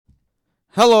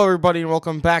Hello, everybody, and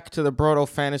welcome back to the Broto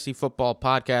Fantasy Football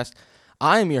Podcast.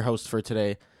 I am your host for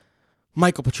today,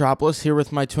 Michael Petropoulos, here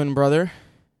with my twin brother,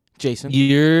 Jason.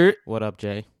 You're What up,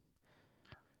 Jay?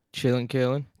 chilling,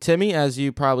 killing. Timmy, as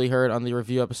you probably heard on the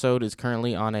review episode, is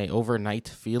currently on a overnight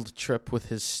field trip with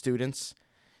his students,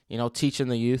 teaching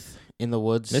the youth in the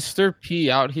woods. Mr. P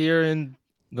out here in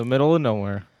the middle of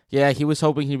nowhere. Yeah, he was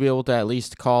hoping he'd be able to at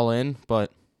least call in,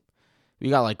 but we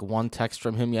got like one text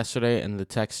from him yesterday, and the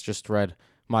text just read,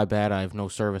 "My bad, I have no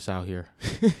service out here."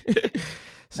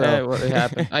 So what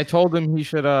happened? I told him he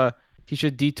should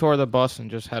detour the bus and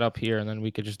just head up here, and then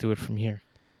we could just do it from here.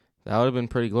 That would have been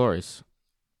pretty glorious.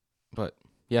 But,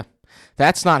 yeah,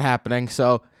 that's not happening.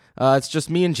 So, it's just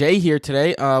me and Jay here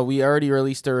today. We already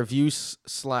released a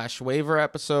review/waiver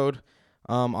episode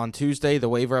on Tuesday. The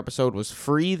waiver episode was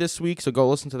free this week, so go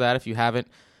listen to that if you haven't.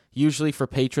 Usually for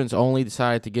patrons only,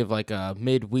 decided to give like a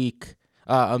mid-year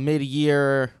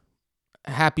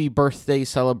happy birthday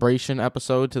celebration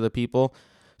episode to the people.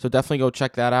 So definitely go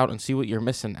check that out and see what you're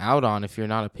missing out on if you're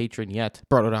not a patron yet.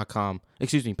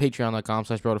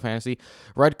 Patreon.com/BrotoFantasy.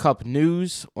 Red Cup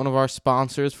News, one of our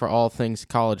sponsors for all things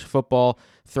college football.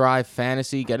 Thrive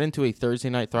Fantasy. Get into a Thursday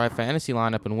night Thrive Fantasy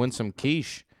lineup and win some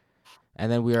quiche. And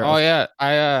then we are... Oh yeah,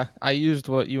 I used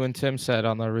what you and Tim said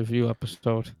on the review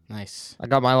episode. Nice. I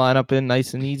got my lineup in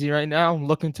nice and easy right now. I'm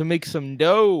looking to make some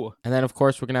dough. And then, of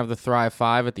course, we're going to have the Thrive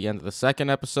 5 at the end of the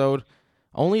second episode.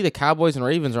 Only the Cowboys and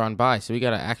Ravens are on bye, so we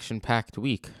got an action-packed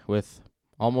week with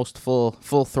almost full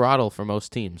throttle for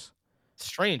most teams. It's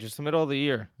strange. It's the middle of the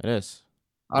year. It is.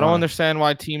 I don't understand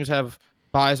why teams have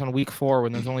buys on week 4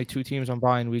 when there's only 2 teams on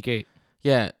bye in week 8.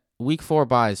 Yeah, week 4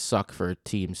 buys suck for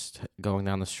teams going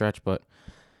down the stretch, but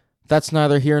that's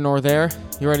neither here nor there.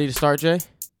 You ready to start, Jay?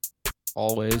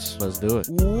 Always. Let's do it.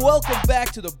 Welcome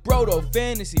back to the Broto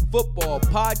Fantasy Football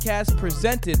Podcast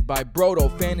presented by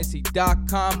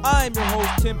BrotoFantasy.com. I'm your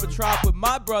host, Tim Petrop, with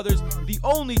my brothers, the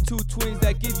only 2 twins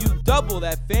that give you double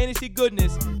that fantasy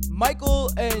goodness, Michael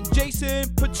and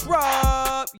Jason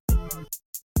Petrop.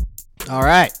 All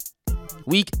right.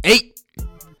 Week 8.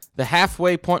 The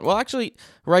halfway point. Well, actually,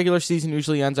 regular season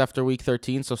usually ends after week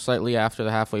 13, so slightly after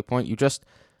the halfway point. You just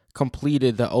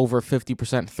completed the over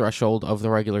 50% threshold of the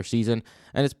regular season,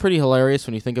 and it's pretty hilarious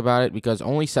when you think about it because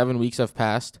only 7 weeks have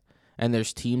passed and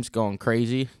there's teams going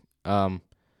crazy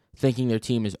thinking their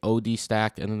team is OD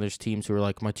stacked, and then there's teams who are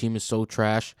like, my team is so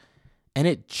trash, and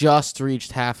it just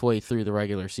reached halfway through the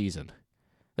regular season.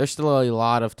 There's still a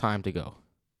lot of time to go.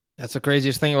 That's the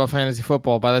craziest thing about fantasy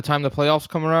football. By the time the playoffs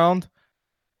come around,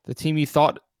 the team you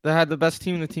thought that had the best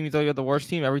team, the team you thought you had the worst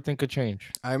team, everything could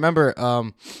change. I remember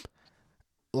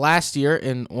last year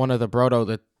in one of the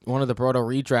Broto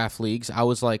redraft leagues, I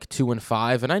was like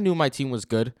 2-5, and I knew my team was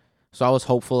good, so I was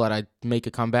hopeful that I'd make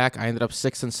a comeback. I ended up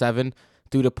 6-7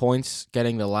 due to points,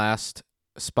 getting the last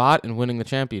spot and winning the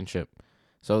championship.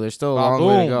 So there's still a long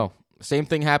way to go. Same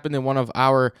thing happened in one of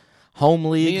our home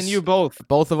leagues. Me and you both.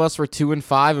 Both of us were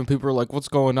 2-5, and people were like, "What's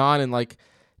going on?" in like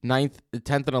 9th,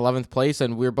 10th, and 11th place,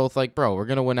 and we were both like, "Bro, we're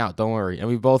gonna win out. Don't worry." And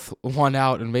we both won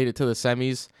out and made it to the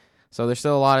semis. So there's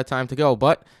still a lot of time to go,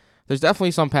 but there's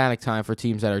definitely some panic time for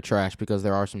teams that are trash because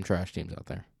there are some trash teams out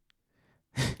there.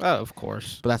 Of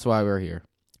course. But that's why we're here,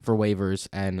 for waivers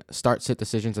and start-sit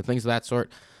decisions and things of that sort.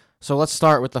 So let's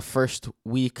start with the first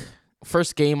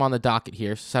game on the docket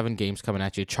here. 7 games coming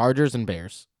at you. Chargers and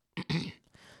Bears.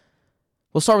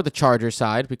 We'll start with the Chargers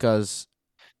side because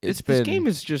This game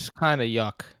is just kind of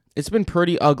yuck. It's been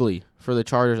pretty ugly for the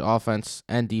Chargers offense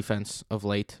and defense of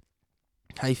late.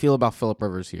 How you feel about Phillip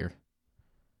Rivers here?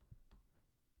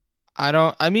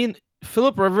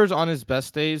 Phillip Rivers on his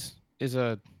best days is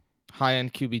a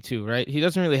high-end QB2, right? He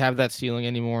doesn't really have that ceiling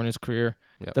anymore in his career.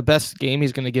 Yep. The best game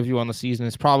he's going to give you on the season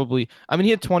is probably, he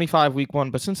had 25 week 1,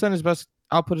 but since then his best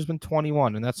output has been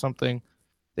 21, and that's something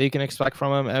that you can expect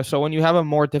from him. And so when you have a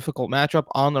more difficult matchup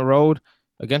on the road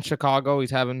against Chicago,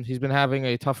 he's been having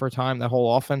a tougher time. That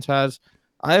whole offense has.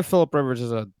 I have Phillip Rivers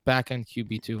as a back-end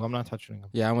QB2. I'm not touching him.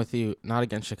 Yeah, I'm with you. Not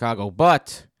against Chicago,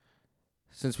 but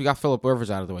since we got Phillip Rivers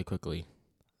out of the way quickly,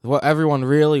 what everyone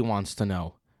really wants to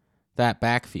know, that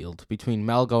backfield between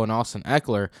Melgo and Austin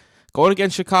Eckler, going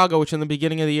against Chicago, which in the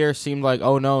beginning of the year seemed like,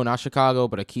 oh no, not Chicago,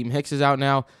 but Akeem Hicks is out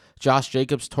now. Josh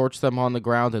Jacobs torched them on the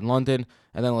ground in London,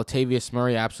 and then Latavius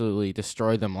Murray absolutely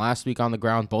destroyed them last week on the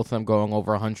ground, both of them going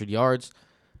over 100 yards.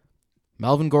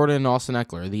 Melvin Gordon and Austin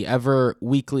Eckler, the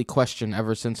ever-weekly question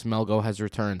ever since Melgo has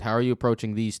returned. How are you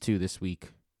approaching these two this week?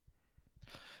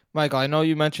 Michael, I know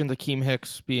you mentioned Akeem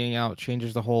Hicks being out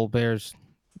changes the whole Bears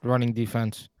running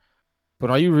defense,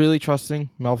 but are you really trusting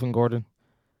Melvin Gordon?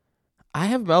 I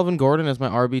have Melvin Gordon as my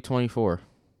RB24.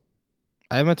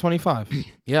 I have him at 25.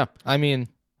 Yeah. I mean,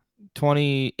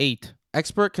 28.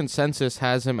 Expert consensus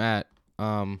has him at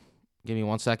give me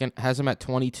 1 second. Has him at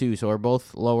 22, so we're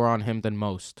both lower on him than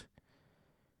most.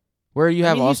 Where you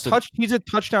have Austin? He's a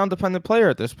touchdown dependent player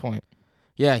at this point.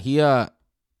 Yeah, he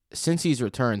since he's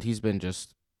returned, he's been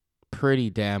just pretty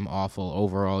damn awful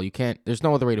overall. There's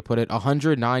no other way to put it.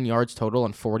 109 yards total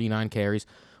on 49 carries.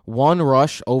 One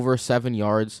rush over 7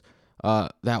 yards.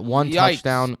 That one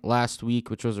touchdown last week,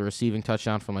 which was a receiving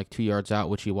touchdown from like 2 yards out,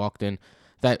 which he walked in.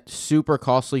 That super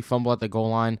costly fumble at the goal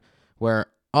line where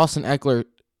Austin Eckler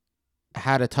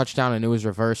had a touchdown and it was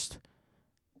reversed.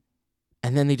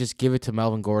 And then they just give it to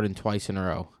Melvin Gordon twice in a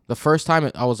row. The first time,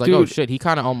 I was like, oh, shit, he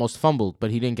kind of almost fumbled, but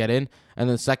he didn't get in. And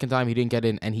then the second time, he didn't get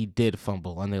in, and he did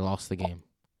fumble, and they lost the game.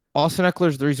 Austin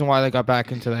Eckler's the reason why they got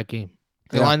back into that game.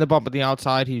 They lined him up at the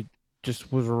outside. He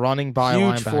just was running by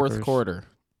linebackers. Huge fourth quarter.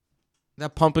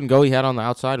 That pump and go he had on the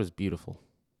outside was beautiful.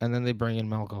 And then they bring in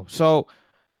Melgo. So,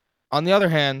 on the other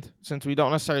hand, since we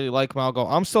don't necessarily like Melgo,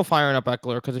 I'm still firing up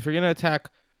Eckler because if you're going to attack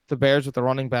the Bears with the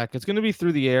running back, it's going to be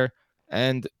through the air.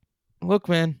 And look,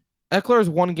 man, Eckler has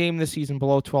one game this season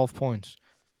below 12 points.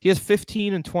 He has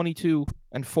 15 and 22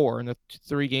 and 4 in the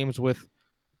 3 games with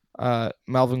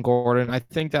Melvin Gordon. I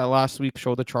think that last week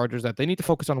showed the Chargers that they need to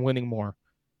focus on winning more.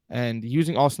 And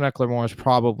using Austin Eckler more is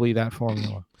probably that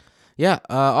formula. Yeah,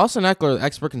 Austin Eckler,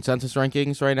 expert consensus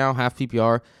rankings right now, half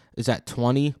PPR, is at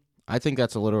 20. I think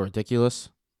that's a little ridiculous.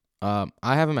 I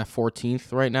have him at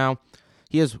 14th right now.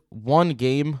 He has one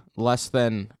game less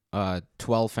than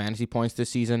 12 fantasy points this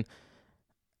season.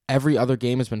 Every other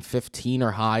game has been 15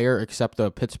 or higher, except the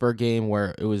Pittsburgh game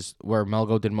where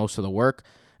Melgo did most of the work.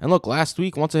 And look, last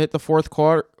week, once it hit the fourth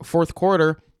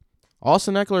quarter,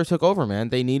 Austin Eckler took over, man.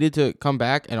 They needed to come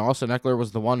back, and Austin Eckler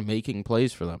was the one making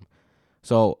plays for them.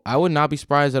 So I would not be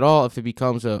surprised at all if it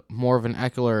becomes a more of an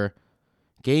Eckler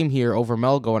game here over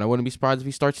Melgo, and I wouldn't be surprised if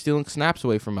he starts stealing snaps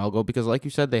away from Melgo because, like you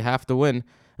said, they have to win,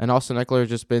 and Austin Eckler has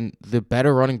just been the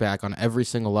better running back on every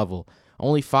single level.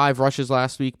 Only 5 rushes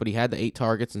last week, but he had the 8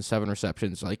 targets and 7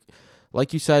 receptions.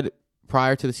 Like you said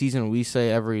prior to the season, we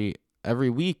say every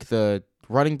week the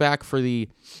running back for the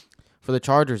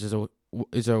Chargers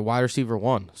is a wide receiver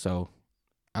 1. So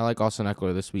I like Austin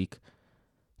Eckler this week.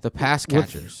 The pass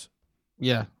catchers.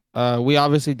 Yeah. We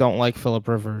obviously don't like Phillip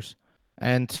Rivers.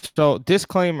 And so,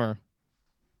 disclaimer,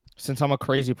 since I'm a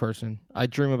crazy person, I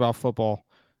dream about football.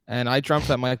 And I dreamt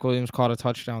that Mike Williams caught a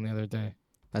touchdown the other day.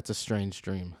 That's a strange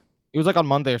dream. It was like on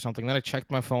Monday or something. Then I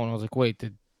checked my phone. I was like, wait,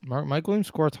 did Mike Williams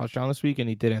score a touchdown this week? And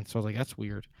he didn't. So I was like, that's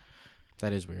weird.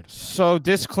 That is weird. So,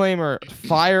 disclaimer,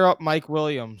 fire up Mike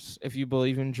Williams if you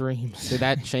believe in dreams. Did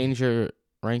that change your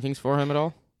rankings for him at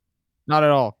all? Not at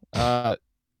all. I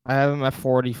have him at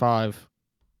 45.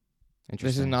 This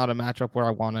is Interesting. not a matchup where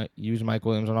I want to use Mike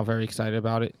Williams. I'm not very excited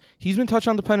about it. He's been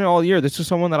touchdown dependent all year. This is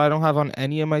someone that I don't have on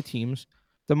any of my teams.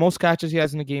 The most catches he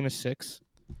has in a game is 6.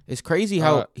 It's crazy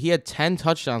how he had 10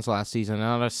 touchdowns last season and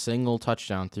not a single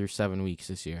touchdown through 7 weeks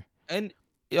this year. And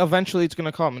eventually it's going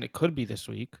to come, and it could be this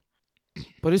week.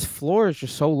 But his floor is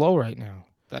just so low right now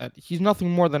that he's nothing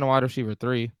more than a wide receiver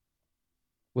 3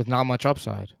 with not much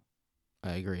upside.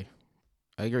 I agree,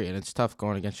 and it's tough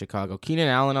going against Chicago. Keenan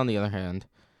Allen, on the other hand,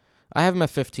 I have him at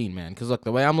 15, man, because look,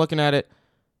 the way I'm looking at it,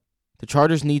 the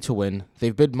Chargers need to win.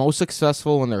 They've been most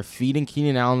successful when they're feeding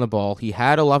Keenan Allen the ball. He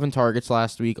had 11 targets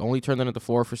last week, only turned it into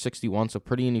 4 for 61, so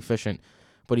pretty inefficient.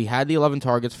 But he had the 11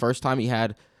 targets. First time he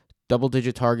had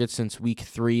double-digit targets since week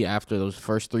 3 after those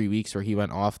first 3 weeks where he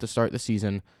went off to start the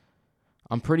season.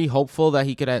 I'm pretty hopeful that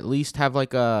he could at least have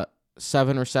like a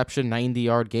 7-reception,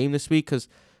 90-yard game this week because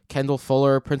Kendall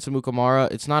Fuller, Prince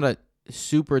Amukamara, it's not a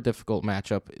super difficult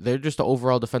matchup. They're just an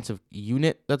overall defensive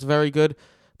unit that's very good.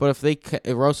 But if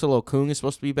Russell Okung is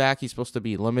supposed to be back, he's supposed to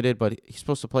be limited, but he's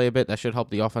supposed to play a bit. That should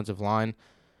help the offensive line.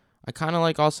 I kind of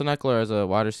like Austin Eckler as a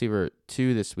wide receiver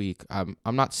 2 this week. I'm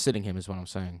not sitting him is what I'm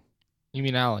saying. You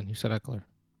mean Allen? You said Eckler.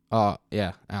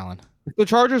 Yeah, Allen. If the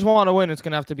Chargers want to win, it's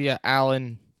going to have to be an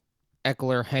Allen,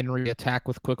 Eckler, Henry attack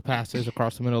with quick passes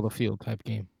across the middle of the field type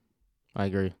game. I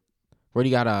agree. Where do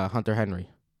you got Hunter Henry?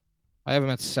 I have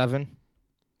him at 7.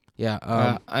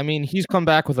 Yeah. I mean, he's come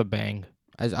back with a bang.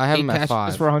 I have him at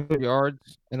 5. For 100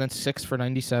 yards and then 6 for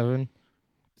 97.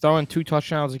 Throwing 2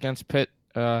 touchdowns against Pitt.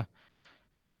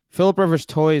 Phillip Rivers'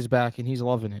 toy is back, and he's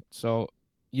loving it. So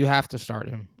you have to start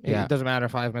him. Yeah. It doesn't matter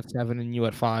if I have him at 7 and you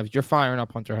at 5. You're firing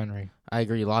up Hunter Henry. I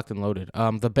agree. Locked and loaded.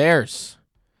 The Bears.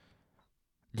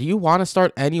 Do you want to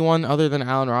start anyone other than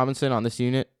Allen Robinson on this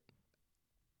unit?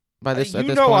 At this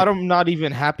point? I'm not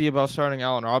even happy about starting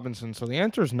Allen Robinson, so the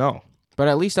answer is no. But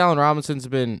at least Allen Robinson's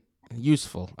been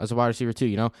useful as a wide receiver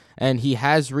too, and he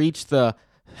has reached the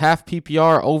half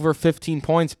PPR over 15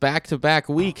 points back-to-back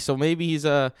weeks. So maybe he's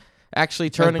actually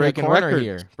turning a breaking corner records.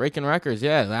 here. Breaking records,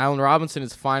 yeah. Allen Robinson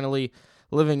is finally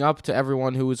living up to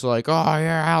everyone who was like, oh,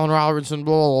 yeah, Allen Robinson,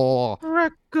 blah, blah, blah.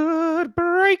 Record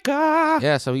breaker.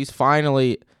 Yeah, so he's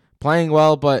finally playing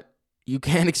well, but you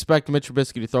can't expect Mitch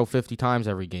Trubisky to throw 50 times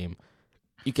every game.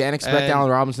 You can't expect And- Allen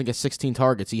Robinson to get 16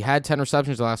 targets. He had 10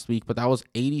 receptions last week, but that was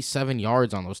 87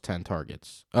 yards on those 10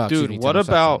 targets. Dude, 10 what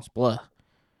about- receptions. Blah.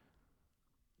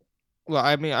 Well,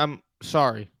 I mean, I'm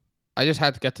sorry. I just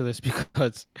had to get to this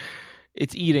because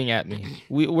it's eating at me.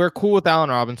 We're cool with Allen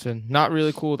Robinson. Not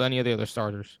really cool with any of the other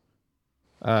starters.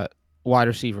 Wide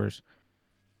receivers.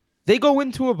 They go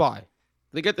into a bye.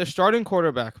 They get their starting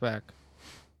quarterback back.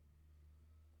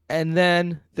 And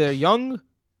then their young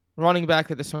running back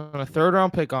that they spent a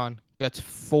third-round pick on gets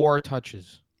 4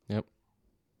 touches. Yep.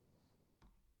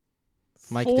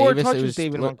 Mike 4 Davis, it touches, was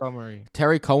David li- Montgomery.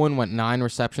 Terry Cohen went 9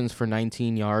 receptions for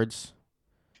 19 yards.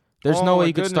 There's Oh no way my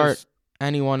you could goodness. start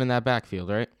anyone in that backfield,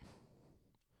 right?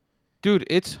 Dude,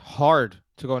 it's hard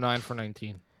to go 9 for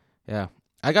 19. Yeah.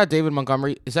 I got David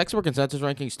Montgomery. His expert consensus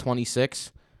ranking is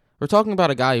 26. We're talking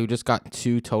about a guy who just got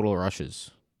 2 total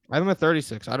rushes. I have him at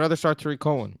 36. I'd rather start Tariq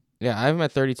Cohen. Yeah, I have him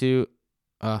at 32.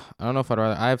 I don't know if I'd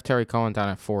rather. I have Terry Cohen down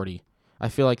at 40. I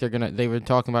feel like they were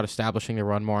talking about establishing the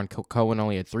run more, and Cohen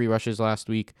only had 3 rushes last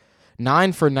week.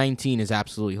 9 for 19 is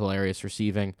absolutely hilarious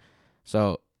receiving.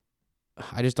 So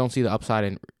I just don't see the upside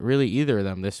in really either of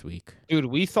them this week. Dude,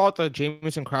 we thought that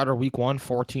Jamison Crowder week 1,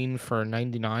 14 for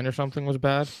 99 or something was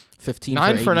bad. 15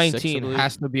 9 for for 86, I 19 believe.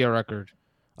 has to be a record.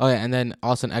 Oh, yeah, and then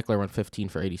Austin Eckler went 15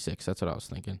 for 86. That's what I was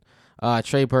thinking.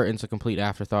 Trey Burton's a complete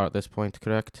afterthought at this point,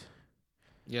 correct?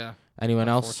 Yeah. Anyone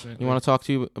else Unfortunately. you want to talk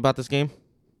to about this game?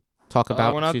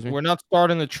 Excuse me. We're not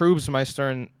starting the troops, Meister,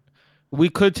 and we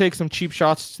could take some cheap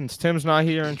shots since Tim's not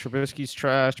here and Trubisky's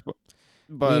trash.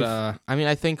 But I mean,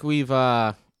 I think we've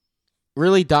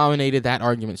really dominated that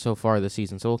argument so far this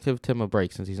season. So we'll give Tim a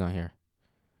break since he's not here.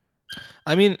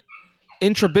 I mean,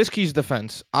 in Trubisky's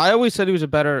defense, I always said he was a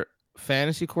better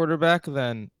fantasy quarterback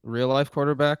than real life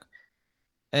quarterback.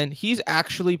 And he's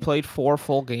actually played 4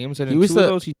 full games, and He in was 2 of the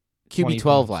those, 20 QB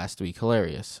 12 points. last week.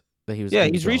 Hilarious that he was. Yeah,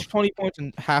 QB he's 12. reached 20 points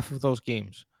in half of those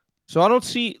games. So I don't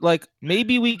see, like,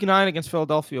 maybe week 9 against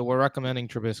Philadelphia, we're recommending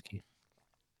Trubisky.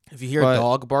 If you hear a but-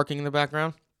 dog barking in the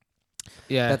background,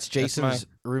 Yeah, that's Jason's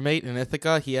my- roommate in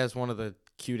Ithaca. He has one of the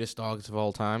cutest dogs of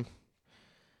all time.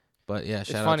 But yeah, It's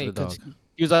shout out funny to the because dog.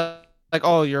 he was like,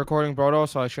 "Oh, you're recording, Brodo,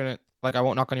 so I shouldn't, like, I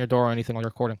won't knock on your door or anything while you're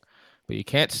recording." But you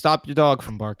can't stop your dog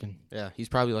from barking. Yeah, he's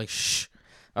probably like, shh.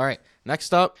 All right,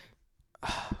 next up.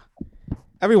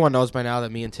 Everyone knows by now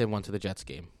that me and Tim went to the Jets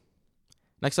game.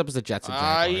 Next up is the Jets and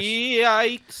Jaguars.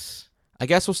 Yikes! I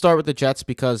guess we'll start with the Jets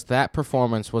because that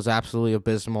performance was absolutely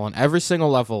abysmal on every single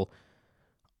level.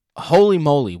 Holy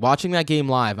moly. Watching that game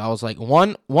live, I was like,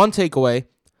 one takeaway.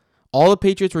 All the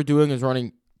Patriots were doing is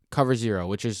running cover 0,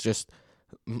 which is just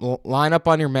line up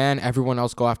on your man, everyone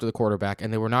else go after the quarterback,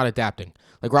 and they were not adapting.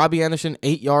 Like Robbie Anderson,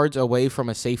 8 yards away from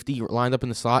a safety lined up in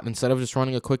the slot, instead of just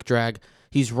running a quick drag,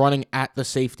 he's running at the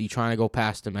safety trying to go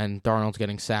past him, and Darnold's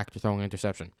getting sacked or throwing an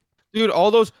interception. Dude,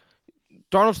 all those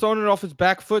Darnold's throwing it off his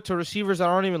back foot to receivers that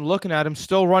aren't even looking at him,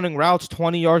 still running routes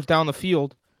 20 yards down the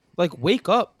field. Like, wake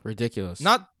up. Ridiculous.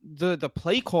 Not the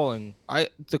play calling.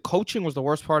 The coaching was the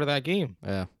worst part of that game.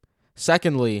 Yeah.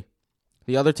 Secondly,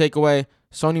 the other takeaway,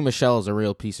 Sony Michel is a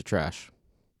real piece of trash.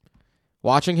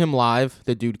 Watching him live,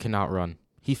 the dude cannot run.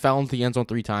 He fell into the end zone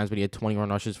 3 times, but he had 21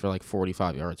 rushes for like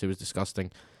 45 yards. It was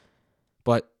disgusting.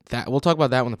 But we'll talk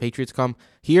about that when the Patriots come.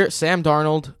 Here, Sam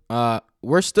Darnold,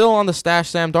 we're still on the stash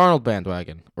Sam Darnold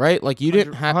bandwagon, right? Like you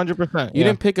didn't have 100%. you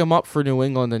didn't pick him up for New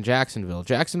England and Jacksonville.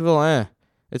 Jacksonville,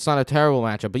 it's not a terrible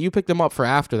matchup, but you picked him up for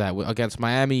after that against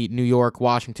Miami, New York,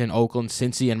 Washington, Oakland,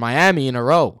 Cincy, and Miami in a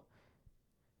row.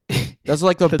 That's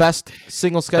like the best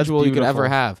single schedule you could ever beautiful.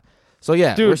 have. So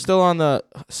yeah, Dude. we're still on the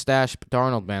stash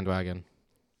Darnold bandwagon.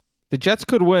 The Jets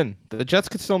could win. The Jets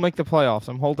could still make the playoffs.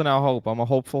 I'm holding out hope. I'm a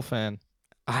hopeful fan.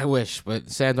 I wish, but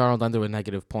Sam Darnold ended with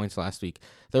negative points last week.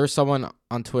 There was someone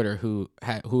on Twitter who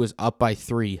was up by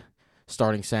 3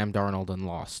 starting Sam Darnold and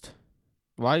lost.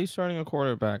 Why are you starting a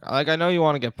quarterback? Like, I know you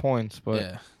want to get points, but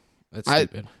Yeah, that's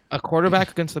stupid. a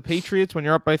quarterback against the Patriots when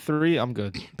you're up by 3, I'm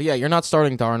good. But yeah, you're not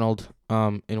starting Darnold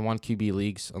in 1 QB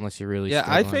leagues unless you're really Yeah,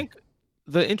 I struggling. think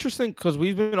the interesting, because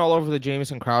we've been all over the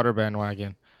Jamison Crowder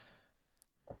bandwagon.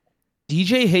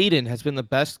 DJ Hayden has been the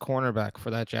best cornerback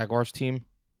for that Jaguars team.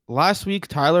 Last week,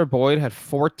 Tyler Boyd had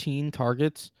 14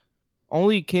 targets,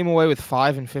 only came away with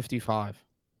 5 and 55.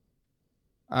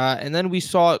 And then we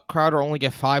saw Crowder only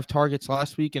get 5 targets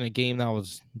last week in a game that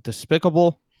was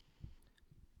despicable.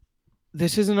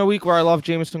 this isn't a week where I love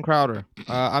Jamison Crowder.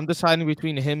 I'm deciding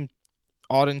between him,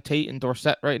 Auden Tate, and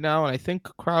Dorsett right now, and I think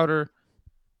Crowder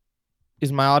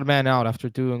is my odd man out after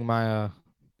doing my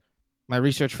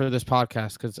research for this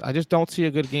podcast because I just don't see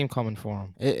a good game coming for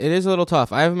him. It is a little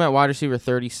tough. I have him at wide receiver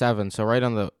 37, so right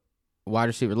on the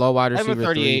low wide I have him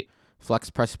receiver at 38. 3, flex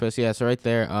precipice. Yeah, so right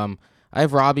there. I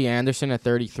have Robbie Anderson at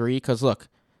 33 because look,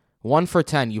 1 for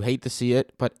 10. You hate to see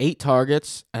it, but 8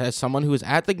 targets as someone who was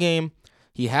at the game.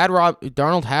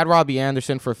 Darnold had Robbie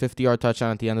Anderson for a 50-yard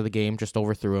touchdown at the end of the game, just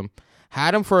overthrew him.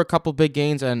 Had him for a couple big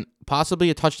gains and possibly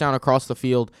a touchdown across the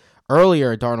field.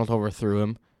 Earlier, Darnold overthrew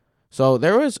him. So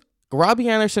there was Robbie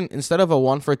Anderson, instead of a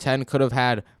 1 for 10, could have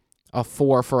had a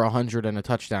 4 for 100 and a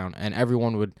touchdown, and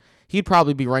he'd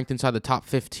probably be ranked inside the top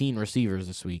 15 receivers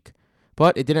this week.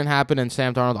 But it didn't happen, and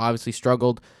Sam Darnold obviously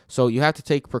struggled, so you have to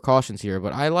take precautions here.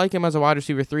 But I like him as a wide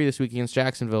receiver 3 this week against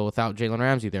Jacksonville without Jalen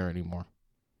Ramsey there anymore.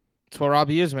 That's what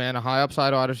Robbie is, man. A high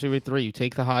upside wide receiver 3. You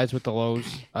take the highs with the lows.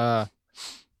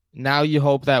 Now you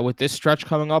hope that with this stretch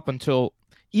coming up until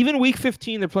even week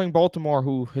 15, they're playing Baltimore,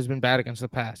 who has been bad against the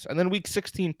pass. And then week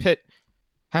 16, Pitt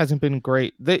hasn't been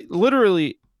great. They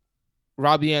literally,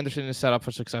 Robbie Anderson is set up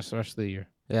for success the rest of the year.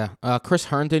 Yeah. Chris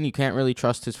Herndon, you can't really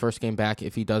trust his first game back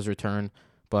if he does return,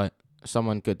 but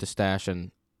someone good to stash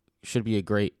and should be a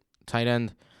great tight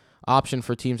end option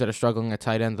for teams that are struggling at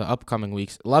tight end the upcoming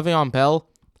weeks. Le'Veon Bell,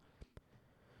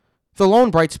 the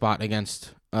lone bright spot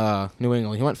against New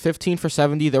England. He went 15 for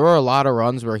 70. There were a lot of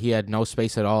runs where he had no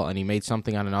space at all, and he made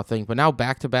something out of nothing. But now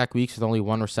back-to-back weeks with only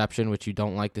 1 reception, which you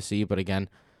don't like to see. But again,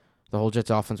 the whole Jets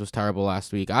offense was terrible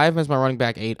last week. I have him as my running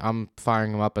back 8. I'm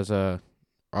firing him up as a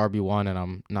RB1, and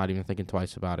I'm not even thinking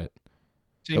twice about it.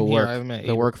 Same here, I have him at 8.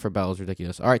 The work for Bell is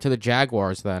ridiculous. All right, to the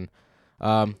Jaguars then.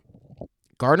 Gardner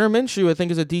Minshew, I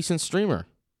think, is a decent streamer.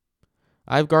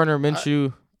 I have Gardner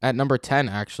Minshew at number 10,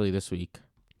 actually, this week.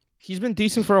 He's been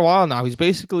decent for a while now. He's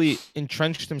basically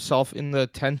entrenched himself in the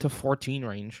 10 to 14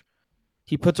 range.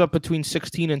 He puts up between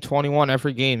 16 and 21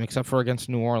 every game, except for against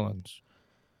New Orleans.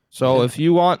 So if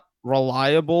you want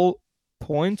reliable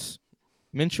points,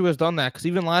 Minshew has done that. Because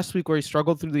even last week where he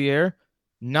struggled through the air,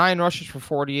 9 rushes for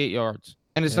 48 yards.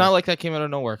 And it's not like that came out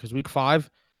of nowhere. Because week 5,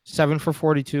 7 for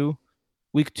 42.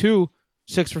 Week 2,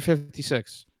 6 for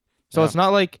 56. So it's not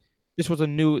like this was a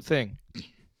new thing.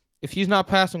 If he's not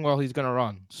passing well, he's going to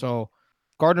run. So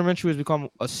Gardner Minshew has become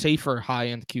a safer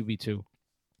high-end QB2.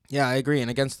 Yeah, I agree. And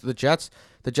against the Jets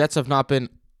have not been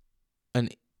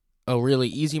a really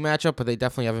easy matchup, but they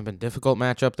definitely haven't been a difficult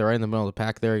matchup. They're right in the middle of the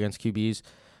pack there against QBs.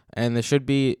 And this should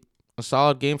be a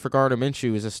solid game for Gardner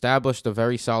Minshew. He's established a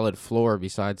very solid floor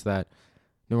besides that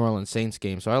New Orleans Saints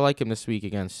game. So I like him this week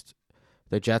against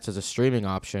the Jets as a streaming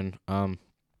option.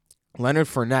 Leonard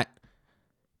Fournette.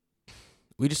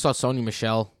 We just saw Sony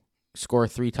Michel score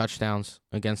 3 touchdowns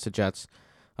against the Jets.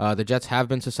 The Jets have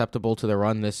been susceptible to the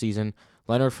run this season.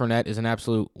 Leonard Fournette is an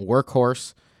absolute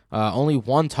workhorse. Only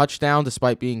 1 touchdown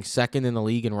despite being second in the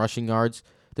league in rushing yards.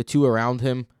 The 2 around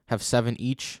him have 7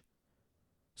 each.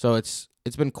 So it's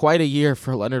been quite a year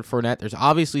for Leonard Fournette. There's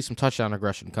obviously some touchdown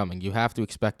regression coming. You have to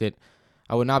expect it.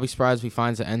 I would not be surprised if he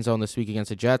finds the end zone this week against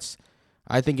the Jets.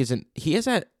 I think he has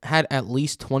had at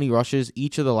least 20 rushes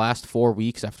each of the last 4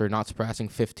 weeks after not surpassing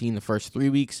 15 the first 3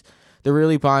 weeks. They're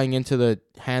really buying into the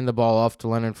hand the ball off to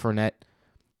Leonard Fournette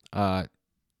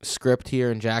script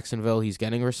here in Jacksonville. He's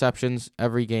getting receptions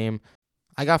every game.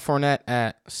 I got Fournette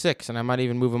at 6, and I might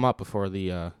even move him up before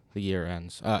the year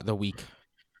ends. The week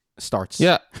starts.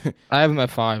 Yeah, I have him at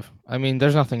 5. I mean,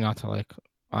 there's nothing not to like,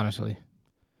 honestly.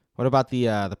 What about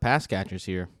the pass catchers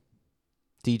here?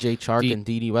 DJ Chark and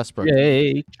D.D. Westbrook.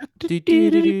 Yay.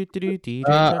 DJ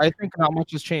I think not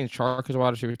much has changed. Chark is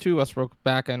wide receiver 2, Westbrook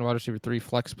back end wide receiver 3,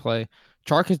 flex play.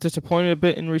 Chark has disappointed a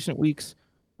bit in recent weeks.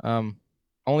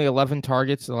 Only 11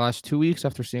 targets the last 2 weeks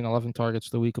after seeing 11 targets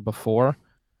the week before.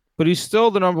 But he's still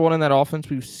the number 1 in that offense.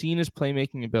 We've seen his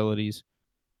playmaking abilities.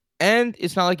 And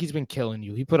it's not like he's been killing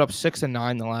you. He put up 6 and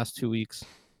 9 the last 2 weeks.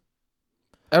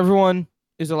 Everyone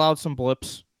is allowed some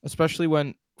blips, especially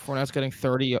when Fournette's getting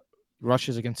 30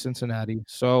 rushes against Cincinnati.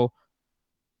 So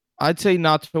I'd say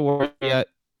not to worry yet.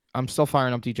 I'm still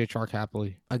firing up DJ Chark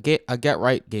happily. A get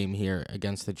right game here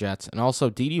against the Jets. And also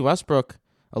D.D. Westbrook,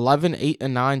 11, 8,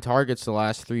 and 9 targets the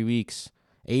last 3 weeks.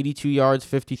 82 yards,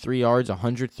 53 yards,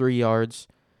 103 yards.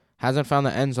 Hasn't found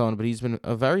the end zone, but he's been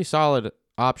a very solid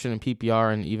option in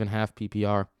PPR and even half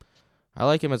PPR. I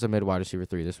like him as a mid wide receiver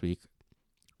 3 this week.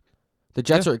 The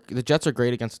Jets are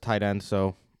great against the tight end,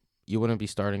 so you wouldn't be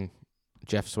starting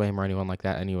Jeff Swaim or anyone like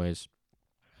that anyways.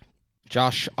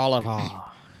 Josh Oliver.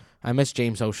 I miss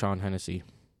James O'Shawn Hennessy.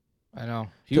 I know.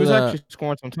 He was actually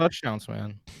scoring some touchdowns,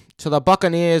 man. To the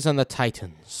Buccaneers and the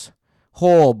Titans.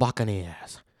 Oh,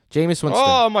 Buccaneers. Jameis Winston.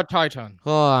 Oh, I'm a Titan.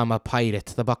 Oh, I'm a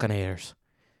pirate. The Buccaneers.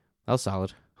 That was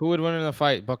solid. Who would win in the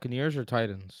fight, Buccaneers or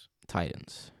Titans?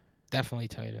 Titans. Definitely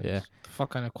Titans. Yeah. The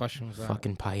fuck kind of question was that?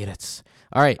 Fucking pirates.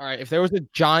 All right. All right, if there was a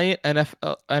giant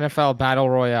NFL battle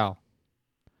royale,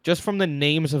 just from the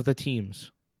names of the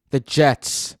teams, The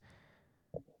Jets.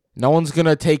 No one's going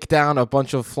to take down a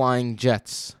bunch of flying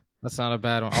jets. that's not a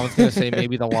bad one. I was gonna say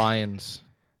maybe the Lions.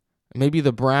 Maybe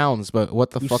the Browns, but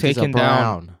what the Who's fuck is a taking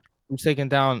Brown? down? Who's taking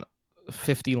down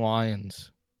 50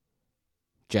 Lions?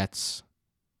 Jets.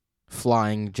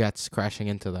 Flying jets crashing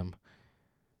into them.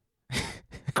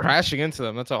 Crashing into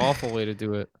them. That's an awful way to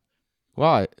do it.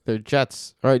 Why? They're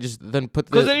jets. All right, just then put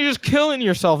Because then you're just killing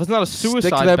yourself. It's not a suicide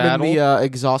stick them battle. in the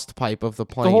exhaust pipe of the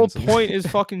The plane. whole point is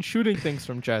fucking shooting things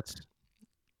from jets.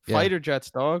 Yeah. Fighter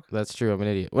jets, dog. That's true. I'm an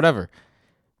idiot. Whatever.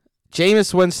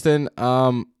 Jameis Winston,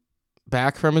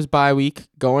 back from his bye week,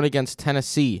 going against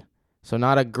Tennessee. So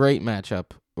not a great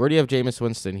matchup. Where do you have Jameis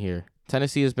Winston here?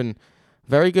 Tennessee has been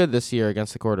very good this year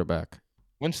against the quarterback.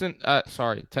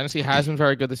 Tennessee has been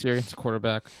very good this year against the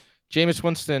quarterback. Jameis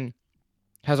Winston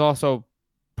has also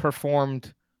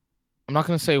performed, I'm not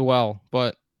going to say well,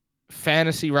 but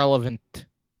fantasy relevant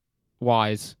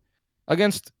wise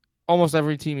against almost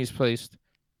every team he's placed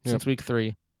since week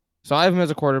 3. So I have him as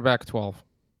a quarterback 12.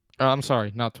 I'm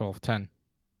sorry, not 12, 10.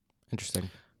 Interesting.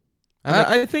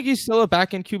 I think he's still a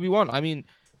back-end QB1. I mean,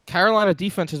 Carolina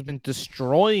defense has been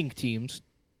destroying teams,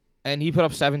 and he put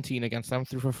up 17 against them,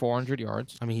 threw for 400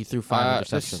 yards. I mean, he threw 5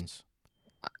 interceptions.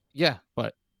 Yeah,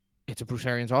 but it's a Bruce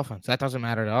Arians offense. That doesn't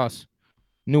matter to us.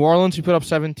 New Orleans, he put up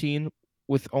 17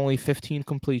 with only 15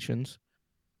 completions.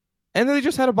 And then they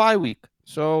just had a bye week.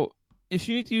 So if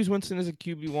you need to use Winston as a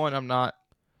QB1, I'm not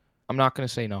going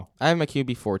to say no. I have him at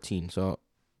QB 14, so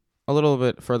a little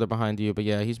bit further behind you. But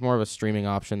yeah, he's more of a streaming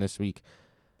option this week.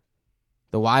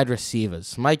 The wide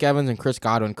receivers, Mike Evans and Chris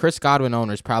Godwin. Chris Godwin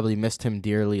owners probably missed him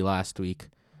dearly last week.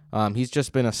 He's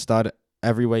just been a stud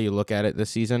every way you look at it this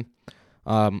season.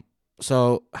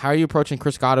 So how are you approaching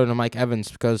Chris Godwin and Mike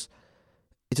Evans? Because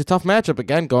it's a tough matchup,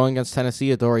 again, going against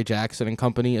Tennessee, Adoree Jackson and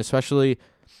company, especially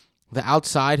the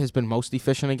outside has been most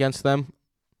efficient against them.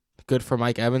 Good for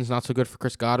Mike Evans, not so good for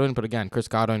Chris Godwin. But again, Chris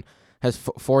Godwin has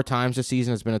 4 times this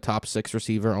season has been a top 6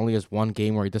 receiver, only has 1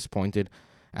 game where he disappointed.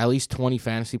 At least 20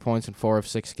 fantasy points in 4 of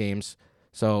 6 games.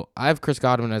 So I have Chris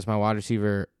Godwin as my wide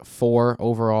receiver 4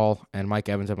 overall, and Mike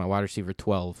Evans as my wide receiver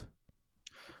 12.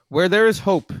 Where there is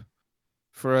hope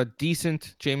for a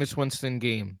decent Jameis Winston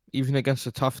game, even against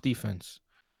a tough defense,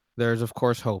 there is, of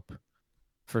course, hope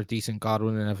for decent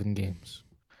Godwin and Evans games.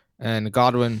 And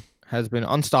Godwin has been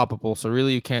unstoppable, so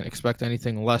really you can't expect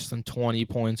anything less than 20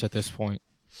 points at this point.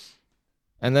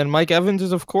 And then Mike Evans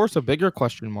is, of course, a bigger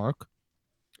question mark.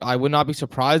 I would not be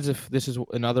surprised if this is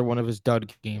another one of his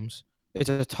dud games. It's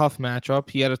a tough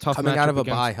matchup. He had a tough matchup. Coming out of a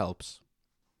bye helps.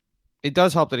 It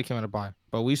does help that he came out of bye.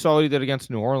 But we saw what he did against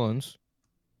New Orleans,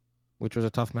 which was a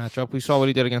tough matchup. We saw what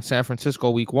he did against San Francisco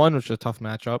week 1, which was a tough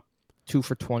matchup. 2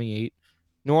 for 28.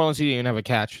 New Orleans, he didn't even have a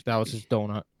catch. That was his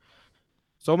donut.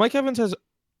 So Mike Evans has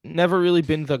never really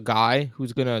been the guy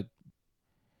who's going to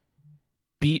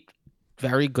beat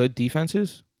very good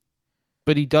defenses.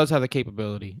 But he does have the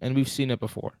capability, and we've seen it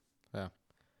before. Yeah.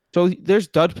 So there's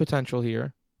dud potential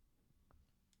here.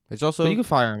 There's also But you can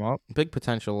fire him up. big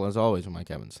potential, as always, with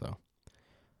Mike Evans, though.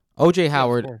 O.J.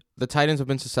 Howard, the Titans have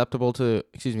been susceptible to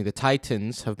the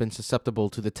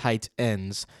tight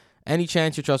ends. Any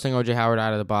chance you're trusting O.J. Howard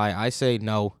out of the bye? I say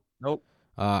no. Nope.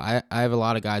 I have a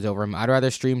lot of guys over him. I'd rather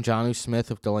stream Jonnu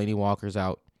Smith if Delaney Walker's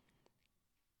out.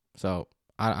 So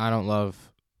I don't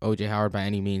love O.J. Howard by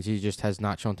any means. He just has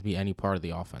not shown to be any part of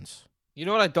the offense. You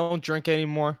know what I don't drink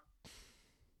anymore?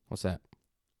 What's that?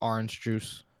 Orange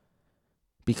juice.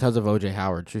 Because of O.J.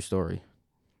 Howard. True story.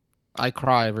 I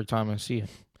cry every time I see it.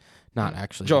 Not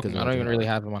actually. Joking. because I of don't O.J. even really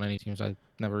Howard. have him on any teams. I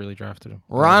never really drafted him.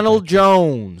 Ronald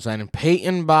Jones and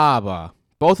Peyton Baba.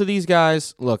 Both of these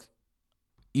guys, look,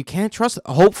 you can't trust.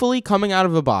 Hopefully coming out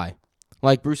of a bye.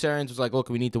 Like Bruce Arians was like, look,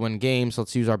 we need to win games.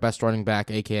 Let's use our best running back,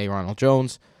 a.k.a. Ronald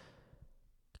Jones.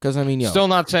 Because, I mean, Still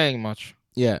not saying much.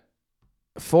 Yeah.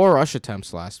 4 rush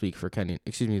attempts last week for Kenyon.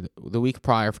 The week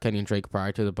prior for Kenyon Drake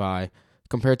prior to the bye,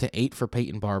 compared to 8 for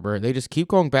Peyton Barber. They just keep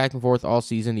going back and forth all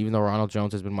season, even though Ronald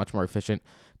Jones has been much more efficient.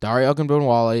 Dario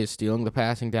Ogunbowale is stealing the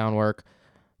passing down work.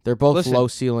 They're both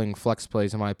low-ceiling flex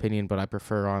plays, in my opinion, but I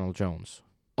prefer Ronald Jones.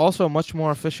 Also, much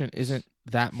more efficient isn't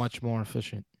that much more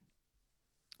efficient.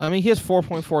 I mean, he has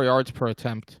 4.4 yards per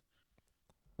attempt,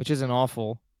 which isn't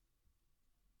awful.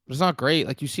 But it's not great.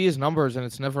 Like, you see his numbers, and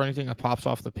it's never anything that pops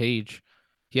off the page.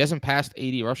 He hasn't passed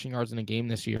 80 rushing yards in a game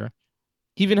this year.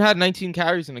 He even had 19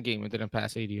 carries in a game and didn't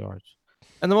pass 80 yards.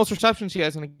 And the most receptions he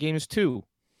has in a game is 2.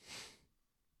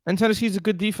 And Tennessee's a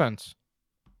good defense.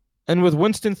 And with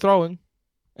Winston throwing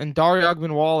and Dari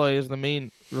Ogunbowale is the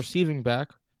main receiving back,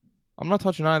 I'm not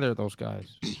touching either of those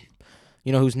guys.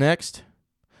 You know who's next?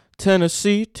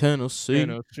 Tennessee.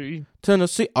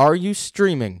 Are you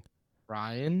streaming?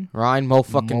 Ryan Mo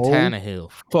fucking Mo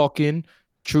Tannehill. fucking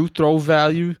true throw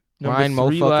value. Ryan Mo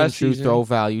 3 fucking last true season. throw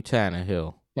value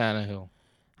Tannehill.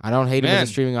 I don't hate him as Man. a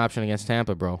streaming option against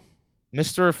Tampa, bro.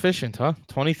 Mr. Efficient, huh?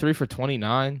 23 for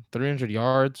 29, 300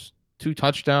 yards, 2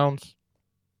 touchdowns.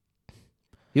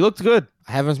 He looked good.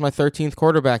 I have him as my 13th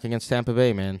quarterback against Tampa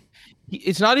Bay, man.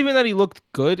 It's not even that he looked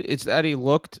good. It's that he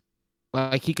looked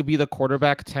like he could be the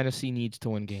quarterback Tennessee needs to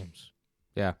win games.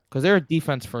 Yeah. Because they're a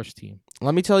defense-first team.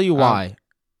 Let me tell you why.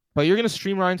 But you're going to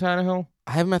stream Ryan Tannehill?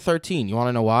 I have him at 13. You want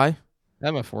to know why?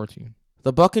 I'm at 14.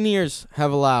 The Buccaneers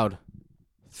have allowed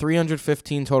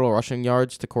 315 total rushing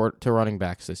yards to running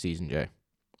backs this season, Jay.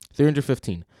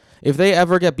 315. If they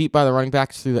ever get beat by the running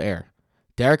backs through the air,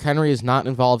 Derrick Henry is not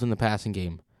involved in the passing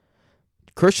game.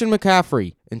 Christian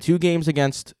McCaffrey, in 2 games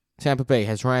against Tampa Bay,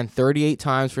 has ran 38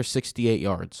 times for 68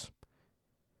 yards.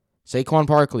 Saquon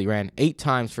Barkley ran 8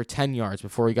 times for 10 yards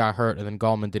before he got hurt, and then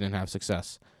Gallman didn't have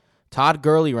success. Todd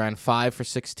Gurley ran 5 for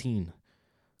 16.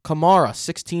 Kamara,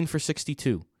 16 for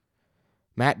 62.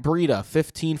 Matt Breida,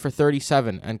 15 for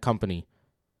 37 and company.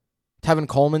 Tevin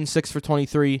Coleman, 6 for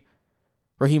 23.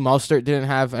 Raheem Mostert didn't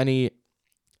have any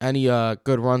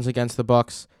good runs against the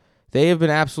Bucs. They have been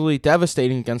absolutely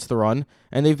devastating against the run,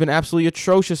 and they've been absolutely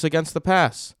atrocious against the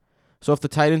pass. So if the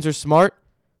Titans are smart,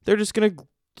 they're just going to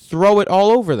throw it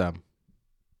all over them.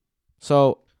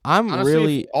 So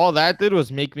Honestly, all that did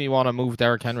was make me want to move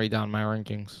Derrick Henry down my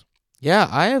rankings. Yeah,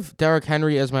 I have Derrick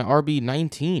Henry as my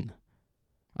RB19.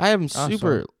 I have him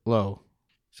super low.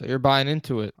 So you're buying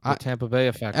into it, the Tampa Bay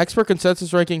effect. Expert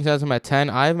consensus rankings has him at 10.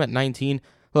 I have him at 19.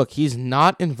 Look, he's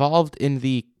not involved in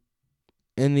the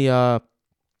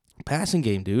passing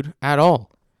game, dude, at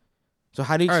all. So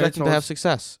how do you expect him to have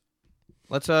success?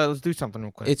 Let's do something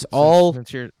real quick. It's all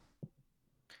people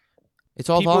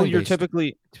volume you're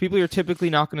based. people you're typically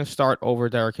not going to start over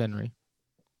Derrick Henry.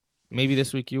 Maybe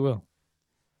this week you will.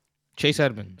 Chase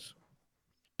Edmonds.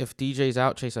 If DJ's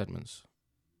out, Chase Edmonds.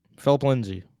 Philip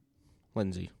Lindsay.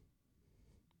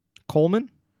 Coleman.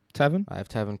 Tevin. I have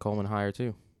Tevin Coleman higher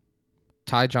too.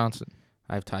 Ty Johnson.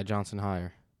 I have Ty Johnson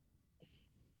higher.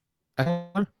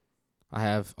 Eckler? I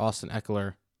have Austin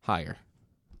Eckler higher.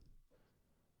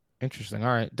 Interesting.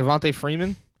 All right. Devontae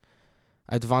Freeman.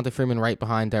 I have Devontae Freeman right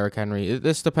behind Derrick Henry.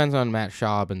 This depends on Matt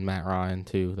Schaub and Matt Ryan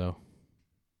too, though.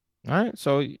 All right.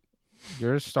 So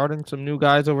you're starting some new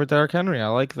guys over Derrick Henry. I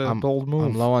like the bold move.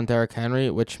 I'm low on Derrick Henry,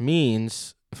 which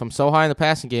means if I'm so high in the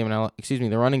passing game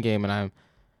the running game, and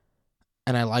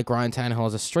I like Ryan Tannehill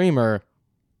as a streamer,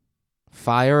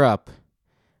 fire up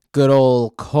good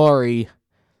old Corey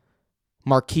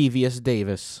Markevius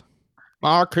Davis.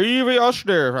 Markevius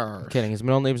Davis. Kidding. His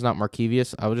middle name's not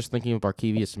Markevius. I was just thinking of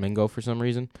Markevius Mingo for some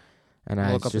reason, and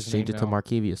I just changed it to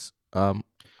Markevius.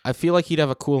 I feel like he'd have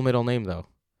a cool middle name, though.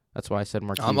 That's why I said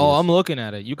Markevius. I'm looking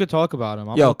at it. You could talk about him.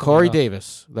 Yo, Corey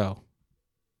Davis, though.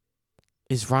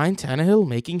 Is Ryan Tannehill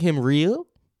making him real?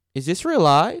 Is this real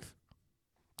life?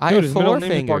 I have 4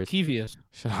 fingers. Markevius.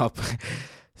 Shut up.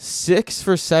 6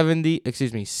 for 7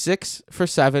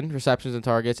 receptions and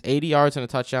targets, 80 yards and a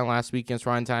touchdown last week against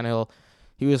Ryan Tannehill.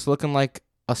 He was looking like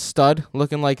a stud,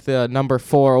 looking like the number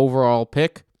 4 overall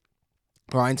pick.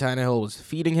 Ryan Tannehill was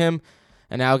feeding him,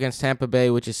 and now against Tampa Bay,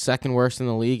 which is second worst in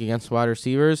the league against wide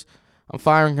receivers, I'm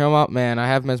firing him up, man. I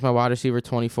have him as my wide receiver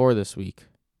 24 this week.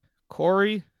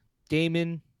 Corey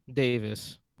Damon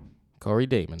Davis. Corey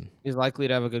Damon is likely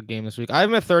to have a good game this week. I have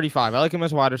him at 35. I like him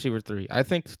as wide receiver 3. I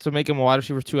think to make him a wide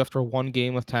receiver 2 after one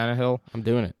game with Tannehill, I'm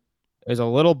doing it. Is a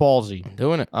little ballsy. I'm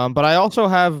doing it. But I also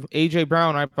have AJ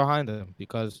Brown right behind him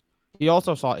because he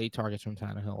also saw 8 targets from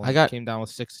Tannehill. He came down with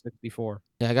 664.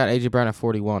 Yeah, I got AJ Brown at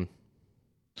 41.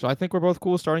 So I think we're both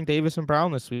cool starting Davis and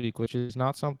Brown this week, which is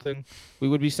not something we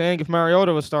would be saying if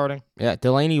Mariota was starting. Yeah,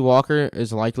 Delaney Walker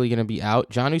is likely going to be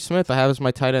out. Jonnu Smith, I have as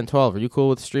my tight end 12. Are you cool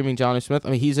with streaming Jonnu Smith? I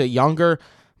mean, he's a younger,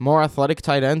 more athletic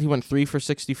tight end. He went 3 for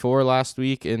 64 last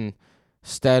week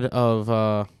instead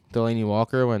of Delaney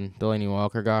Walker when Delaney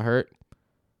Walker got hurt.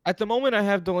 At the moment, I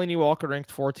have Delaney Walker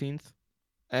ranked 14th,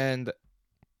 and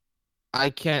I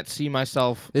can't see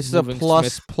myself. This is a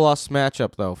plus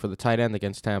matchup, though, for the tight end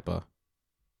against Tampa.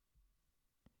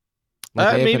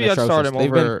 Maybe I'd start him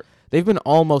over. They've been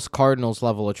almost Cardinals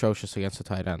level atrocious against the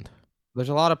tight end. There's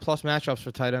a lot of plus matchups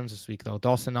for tight ends this week, though.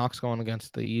 Dawson Knox going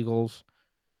against the Eagles.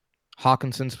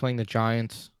 Hawkinson's playing the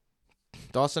Giants.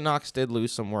 Dawson Knox did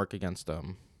lose some work against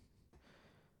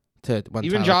when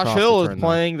Even Tyler Josh Kroft Hill is returned, though.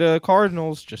 playing the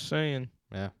Cardinals. Just saying.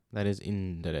 Yeah, that is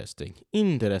interesting.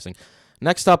 Interesting.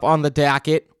 Next up on the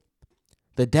docket,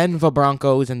 the Denver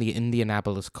Broncos and the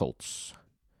Indianapolis Colts.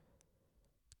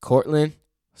 Cortland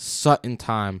Sutton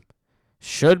time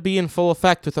should be in full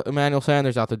effect with Emmanuel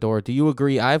Sanders out the door. Do you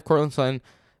agree? I have Cortland Sutton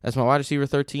as my wide receiver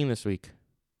 13 this week.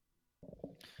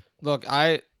 Look,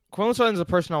 Cortland Sutton's the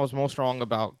person I was most wrong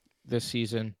about this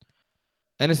season.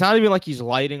 And it's not even like he's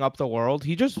lighting up the world.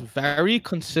 He just very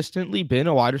consistently been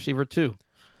a wide receiver too.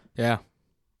 Yeah.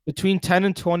 Between 10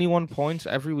 and 21 points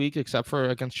every week, except for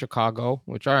against Chicago,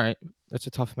 which, all right, that's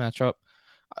a tough matchup.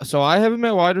 So I have him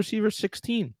at wide receiver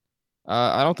 16.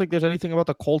 I don't think there's anything about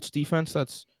the Colts defense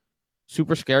that's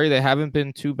super scary. They haven't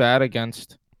been too bad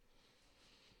against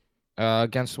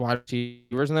wide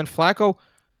receivers. And then Flacco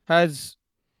has...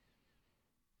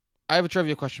 I have a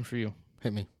trivia question for you.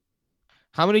 Hit me.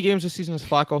 How many games this season has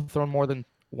Flacco thrown more than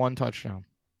one touchdown?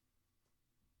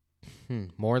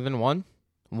 More than one?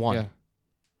 One. Yeah.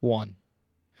 One.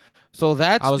 So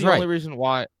that's I was the right. only reason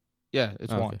why. Yeah,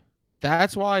 it's Okay. one.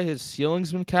 That's why his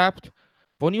ceiling's been capped.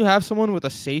 But when you have someone with a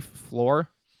safe floor,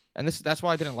 and that's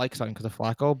why I didn't like Sutton because of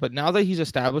Flacco. But now that he's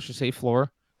established a safe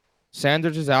floor,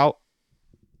 Sanders is out,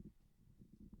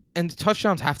 and the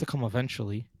touchdowns have to come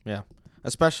eventually. Yeah.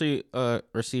 Especially a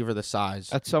receiver the size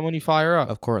That's someone you fire up.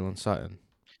 of Cortland Sutton.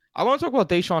 I want to talk about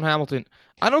Deshaun Hamilton.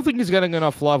 I don't think he's getting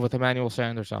enough love with Emmanuel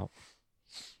Sanders out.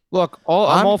 Look,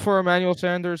 I'm all for Emmanuel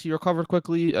Sanders. He recovered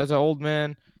quickly as an old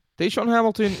man. Deshaun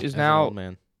Hamilton is As an now... old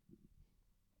man.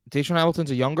 Deshaun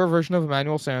Hamilton's a younger version of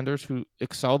Emmanuel Sanders who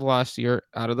excelled last year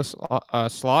out of the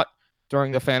slot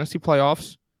during the fantasy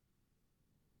playoffs.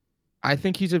 I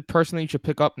think he's a person that you should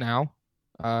pick up now,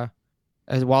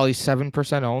 as while he's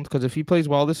 7% owned. Because if he plays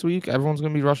well this week, everyone's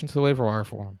going to be rushing to the waiver wire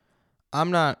for him.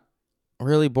 I'm not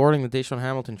really boarding the Deshaun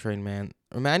Hamilton train, man.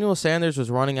 Emmanuel Sanders was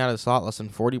running out of the slot less than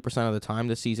 40% of the time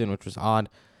this season, which was odd.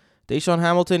 Deshaun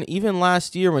Hamilton, even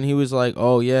last year when he was like,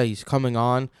 oh yeah, he's coming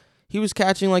on, he was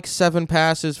catching like 7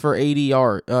 passes for 80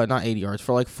 yards, not 80 yards,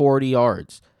 for like 40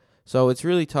 yards. So it's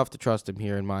really tough to trust him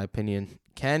here, in my opinion.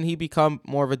 Can he become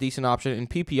more of a decent option? In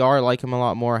PPR, I like him a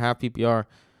lot more. Half PPR,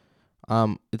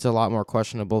 it's a lot more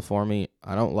questionable for me.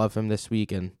 I don't love him this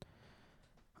week, and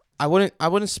I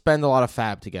wouldn't spend a lot of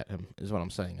fab to get him, is what I'm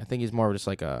saying. I think he's more of just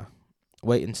like a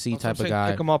wait and see type of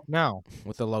guy Pick him up now.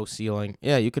 with a low ceiling.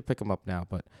 Yeah, you could pick him up now,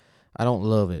 but I don't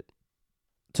love it.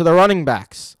 To the running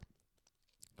backs,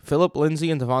 Phillip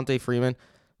Lindsay and Devontae Freeman.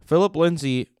 Phillip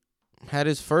Lindsay had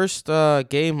his first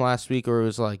game last week where it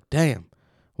was like, damn,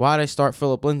 why did I start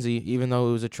Phillip Lindsay, even though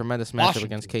it was a tremendous matchup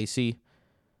against KC?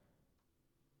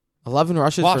 11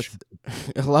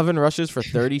 rushes for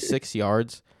 36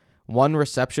 yards, 1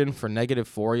 reception for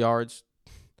 -4 yards.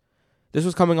 This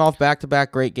was coming off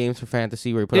back-to-back great games for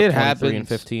fantasy where he put up 23 and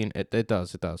 15. It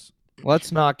does.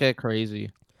 Let's not get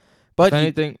crazy. But If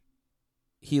anything,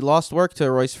 he lost work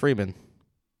to Royce Freeman.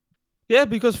 yeah,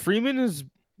 because Freeman has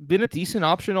been a decent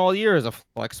option all year as a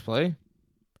flex play.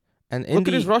 And Look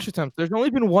at his rush attempts. There's only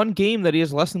been one game that he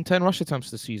has less than 10 rush attempts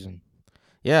this season.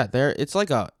 Yeah, it's like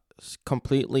a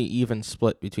completely even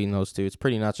split between those two. It's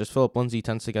pretty nuts. Just Phillip Lindsay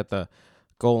tends to get the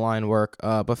goal line work.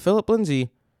 But Phillip Lindsay,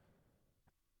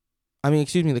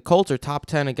 the Colts are top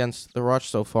 10 against the rush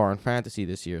so far in fantasy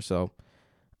this year. So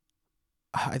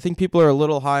I think people are a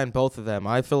little high on both of them.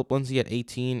 I have Phillip Lindsay at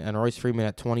 18 and Royce Freeman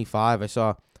at 25.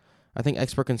 I think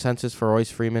expert consensus for Royce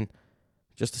Freeman,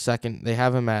 just a second, they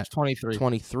have him at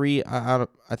 23. I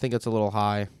think it's a little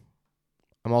high.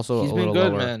 I'm also He's a been little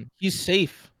good, lower. man. He's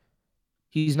safe.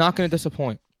 He's not going to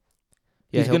disappoint.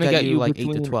 Yeah, He's going to get get you like 8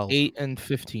 between to 12. 8 and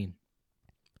 15.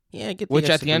 Yeah, Which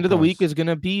at the end of the week is going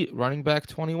to be running back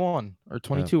 21 or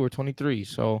 22 or 23.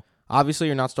 So obviously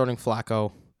you're not starting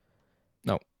Flacco.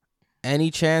 No.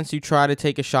 Any chance you try to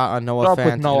take a shot on Noah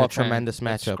Fant in a tremendous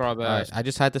matchup? All right, I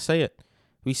just had to say it.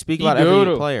 We speak about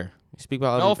every player.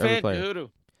 Every player.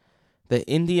 The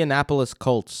Indianapolis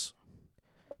Colts.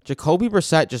 Jacoby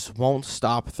Brissett just won't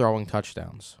stop throwing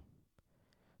touchdowns.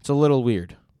 It's a little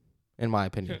weird, in my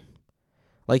opinion.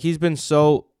 Like, he's been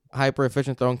so hyper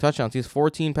efficient throwing touchdowns. He has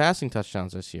 14 passing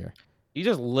touchdowns this year. He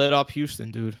just lit up Houston,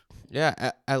 dude.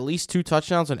 Yeah, at least 2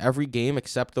 touchdowns in every game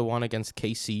except the one against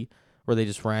KC, where they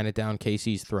just ran it down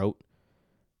KC's throat.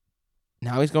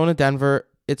 Now he's going to Denver.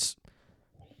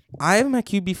 I have him at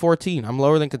QB 14. I'm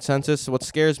lower than consensus. What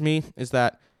scares me is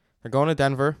that they're going to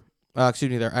Denver.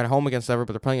 They're at home against Denver,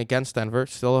 but they're playing against Denver.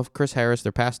 Still have Chris Harris.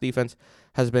 Their pass defense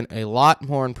has been a lot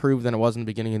more improved than it was in the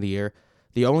beginning of the year.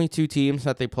 The only 2 teams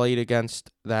that they played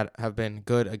against that have been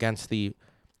good against the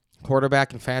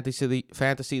quarterback in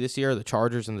fantasy this year are the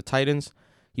Chargers and the Titans.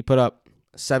 He put up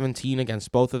 17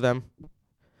 against both of them.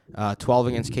 12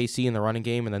 against KC in the running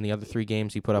game, and then the other 3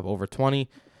 games he put up over 20.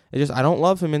 I don't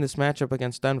love him in this matchup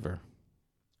against Denver.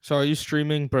 So are you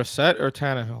streaming Brissett or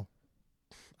Tannehill?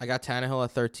 I got Tannehill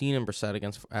at 13 and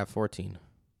Brissett at 14.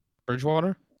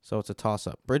 Bridgewater? So it's a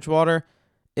toss-up. Bridgewater,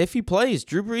 if he plays,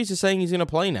 Drew Brees is saying he's going to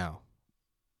play now.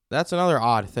 That's another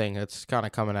odd thing that's kind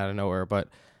of coming out of nowhere, but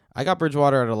I got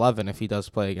Bridgewater at 11 if he does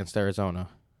play against Arizona.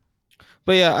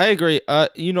 But yeah, I agree. I'm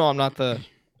not the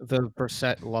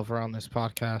Brissett lover on this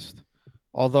podcast.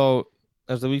 Although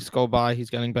as the weeks go by,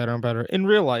 he's getting better and better in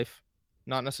real life,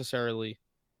 not necessarily.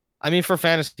 I mean, for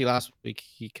fantasy last week,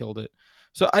 he killed it.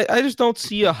 So I just don't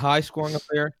see a high scoring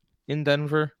affair in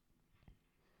Denver.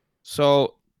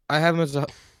 So I have him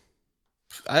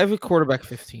I have a quarterback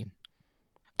 15.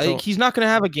 He's not going to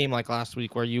have a game like last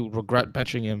week where you regret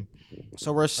benching him.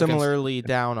 So we're similarly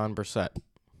down on Brissett.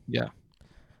 Yeah.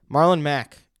 Marlon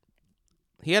Mack,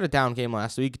 he had a down game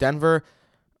last week. Denver,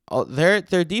 their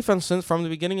defense from the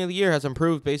beginning of the year has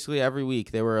improved basically every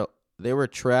week. They were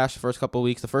trash the first couple of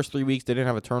weeks. The first 3 weeks, they didn't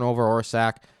have a turnover or a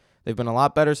sack. They've been a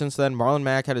lot better since then. Marlon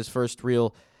Mack had his first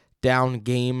real down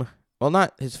game. Well,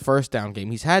 not his first down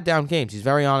game. He's had down games. He's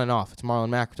very on and off. It's Marlon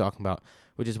Mack we're talking about,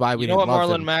 which is why we didn't love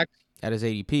Marlon him Mack at his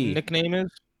ADP. nickname is?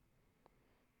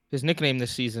 His nickname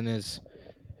this season is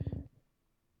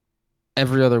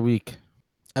Every Other Week.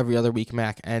 Every Other Week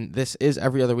Mac. And this is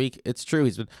every other week. It's true.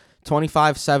 He's been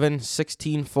 25-7,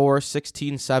 16-4,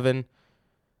 16-7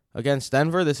 against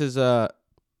Denver. This is a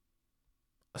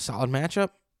solid matchup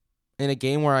in a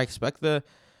game where I expect the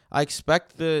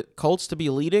Colts to be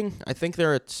leading. I think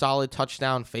they're a solid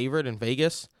touchdown favorite in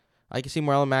Vegas. I can see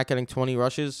Marlon Mack getting 20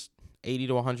 rushes, 80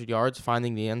 to 100 yards,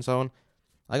 finding the end zone.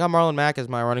 I got Marlon Mack as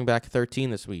my running back 13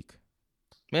 this week.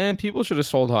 Man, people should have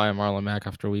sold high on Marlon Mack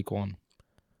after week 1.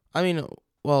 I mean,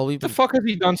 well, What the fuck has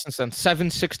he done since then?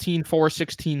 7, 16, 4,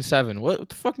 16, 7. What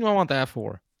the fuck do I want that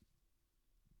for?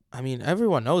 I mean,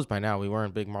 everyone knows by now we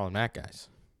weren't big Marlon Mack guys.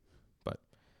 But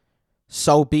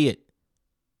so be it.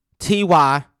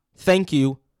 T.Y., thank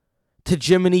you. To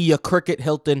Jiminy, ya Cricket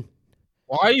Hilton.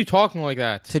 Why are you talking like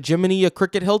that? To Jiminy, ya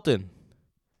Cricket Hilton.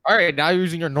 All right, now you're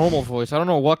using your normal voice. I don't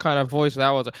know what kind of voice that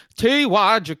was.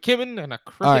 T.Y. Jakimin and a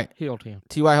Cricket Hilton.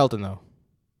 T.Y. Hilton, though.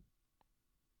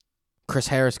 Chris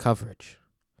Harris coverage.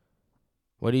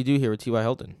 What do you do here with T.Y.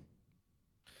 Hilton?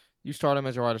 You start him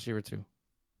as your wide receiver 2.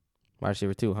 Wide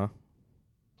receiver 2, huh?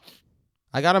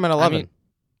 I got him at 11.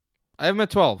 I have him at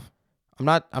 12. I'm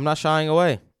not shying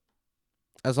away.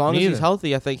 As long as he's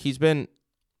healthy, I think he's been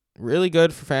really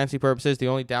good for fantasy purposes. The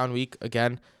only down week,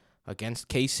 again, against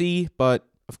KC. But,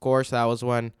 of course, that was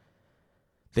when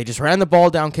they just ran the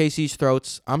ball down KC's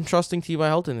throats. I'm trusting T.Y.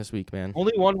 Hilton this week, man.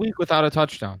 Only 1 week without a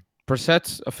touchdown.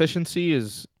 Brissett's efficiency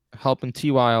is helping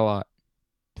T.Y. a lot.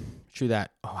 True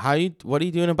that. What are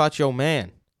you doing about your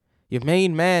man? Your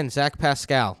main man, Zach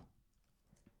Pascal.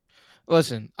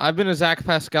 Listen, I've been a Zach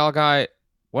Pascal guy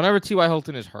whenever T.Y.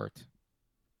 Hilton is hurt.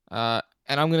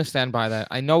 And I'm going to stand by that.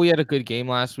 I know he had a good game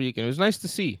last week, and it was nice to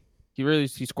see. He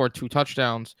scored 2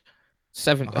 touchdowns,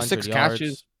 6 yards.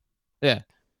 catches. Yeah.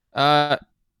 But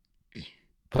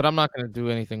I'm not going to do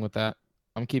anything with that.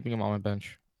 I'm keeping him on my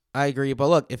bench. I agree. But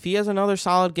look, if he has another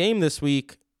solid game this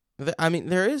week,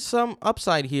 there is some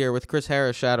upside here with Chris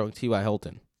Harris shadowing T.Y.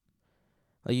 Hilton.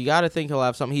 Like, you got to think he'll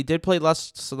have something. He did play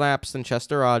less snaps than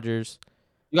Chester Rogers.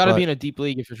 You got to be in a deep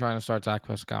league if you're trying to start Zach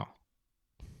Pascal.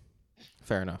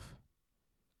 Fair enough.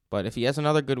 But if he has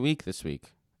another good week this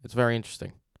week, it's very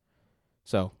interesting.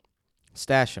 So,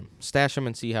 stash him. Stash him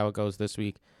and see how it goes this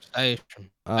week. Stash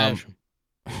him.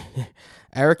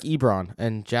 Eric Ebron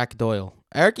and Jack Doyle.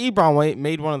 Eric Ebron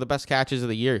made one of the best catches of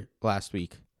the year last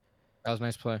week. That was a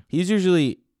nice play. He's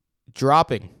usually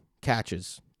dropping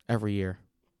catches every year.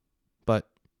 But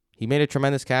he made a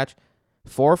tremendous catch.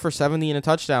 4 for 70 and a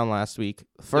touchdown last week.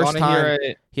 First time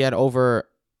he had over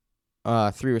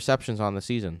 3 receptions on the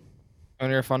season. Want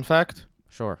to hear a fun fact?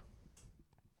 Sure.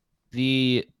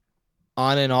 The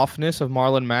on and offness of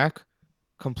Marlon Mack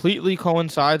completely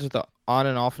coincides with the on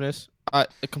and offness.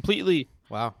 It completely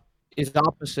is the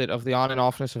opposite of the on and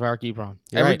offness of Eric Ebron.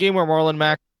 Every game where Marlon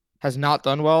Mack has not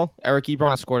done well, Eric Ebron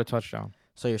has scored a touchdown.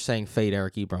 So you're saying fade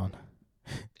Eric Ebron.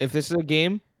 If this is a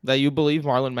game that you believe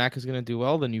Marlon Mack is going to do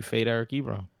well, then you fade Eric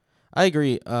Ebron. I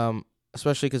agree,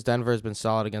 especially because Denver has been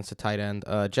solid against the tight end.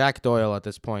 Jack Doyle at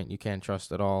this point, you can't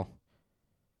trust at all,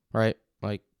 right?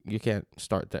 Like, you can't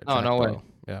start that. Oh, no way.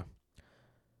 Yeah.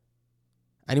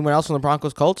 Anyone else on the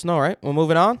Broncos Colts? No, right? We're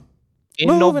moving on?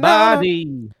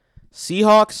 Nobody.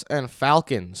 Seahawks and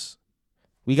Falcons.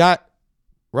 We got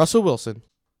Russell Wilson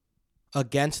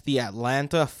against the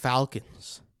Atlanta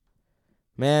Falcons.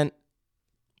 Man,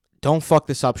 don't fuck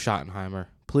this up, Schottenheimer.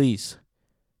 Please.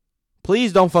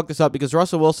 Please don't fuck this up because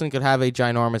Russell Wilson could have a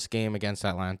ginormous game against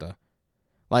Atlanta.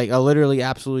 Like a literally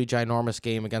absolutely ginormous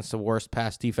game against the worst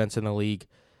pass defense in the league.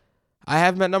 I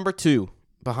have him at number 2,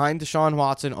 behind Deshaun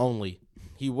Watson only.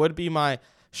 He would be my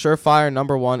surefire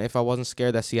number 1 if I wasn't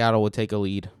scared that Seattle would take a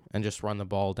lead and just run the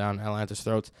ball down Atlanta's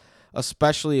throats,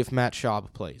 especially if Matt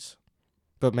Schaub plays.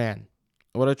 But man,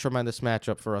 what a tremendous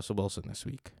matchup for Russell Wilson this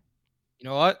week. You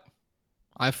know what?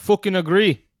 I fucking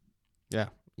agree. Yeah,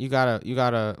 you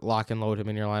gotta lock and load him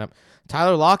in your lineup.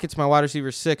 Tyler Lockett's my wide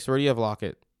receiver 6. Where do you have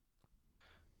Lockett?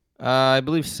 I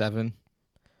believe 7,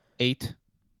 8.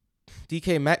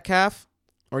 DK Metcalf,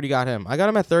 where do you got him? I got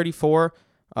him at 34.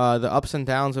 The ups and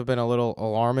downs have been a little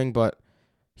alarming, but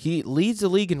he leads the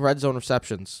league in red zone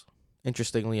receptions,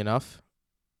 interestingly enough.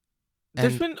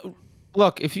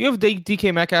 Look, if you have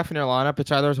DK Metcalf in your lineup,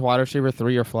 it's either as a wide receiver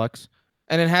 3 or flex.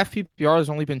 And in half PPR, there's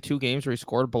only been 2 games where he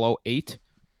scored below 8.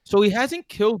 So he hasn't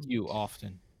killed you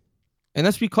often. And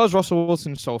that's because Russell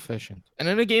Wilson is so efficient. And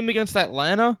in a game against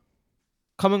Atlanta,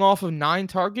 coming off of 9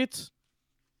 targets,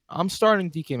 I'm starting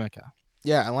DK Metcalf.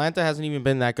 Yeah, Atlanta hasn't even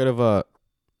been that good of a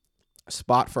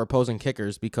spot for opposing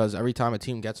kickers because every time a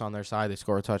team gets on their side, they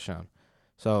score a touchdown.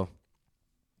 So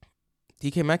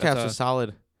DK Metcalf's a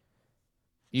solid.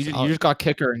 You just got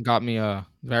kicker and got me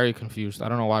very confused. I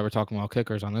don't know why we're talking about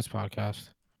kickers on this podcast.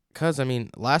 Because, I mean,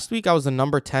 last week I was the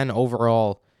number 10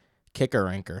 overall kicker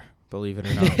ranker, believe it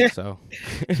or not. So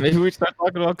maybe we start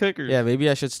talking about kickers. Yeah, maybe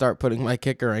I should start putting my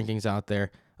kicker rankings out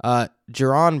there.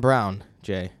 Jaron Brown,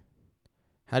 Jay.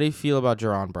 How do you feel about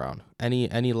Jaron Brown?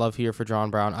 Any love here for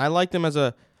Jaron Brown? I liked him as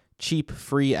a cheap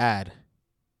free ad.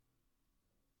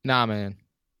 Nah, man.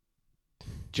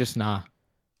 Just nah.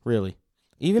 Really?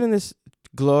 Even in this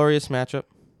glorious matchup?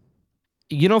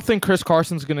 You don't think Chris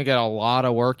Carson's going to get a lot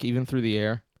of work even through the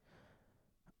air?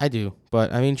 I do.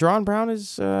 But, I mean, Jaron Brown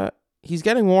is he's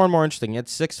getting more and more interesting. He had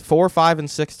 4, 5,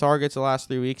 and 6 targets the last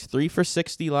 3 weeks. 3 for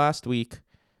 60 last week.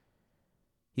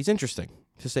 He's interesting.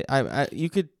 To say,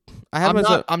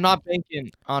 I'm not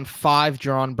banking on 5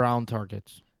 Jaron Brown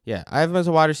targets. Yeah, I have him as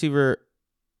a wide receiver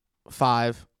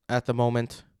 5 at the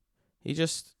moment.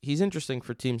 He's interesting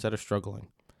for teams that are struggling.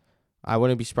 I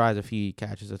wouldn't be surprised if he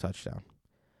catches a touchdown.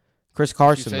 Chris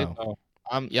Carson, though.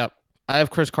 So. Yep. I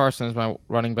have Chris Carson as my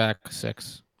running back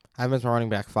 6. I have him as my running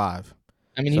back 5.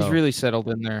 I mean, he's really settled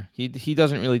in there. He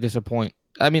doesn't really disappoint.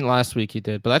 I mean, last week he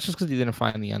did, but that's just because he didn't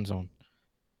find the end zone.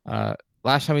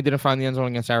 Last time he didn't find the end zone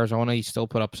against Arizona, he still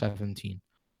put up 17.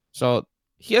 So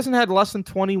he hasn't had less than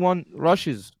 21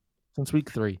 rushes since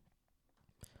week 3.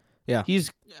 Yeah.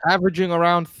 He's averaging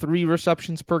around 3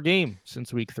 receptions per game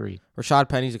since week 3. Rashad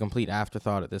Penny's a complete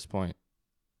afterthought at this point.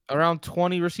 Around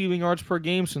 20 receiving yards per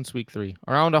game since week 3.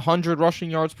 Around 100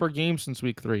 rushing yards per game since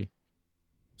week 3.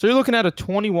 So you're looking at a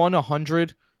 21,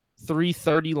 100,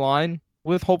 330 line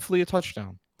with hopefully a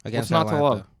touchdown. Against Atlanta. To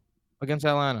love? Against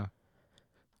Atlanta.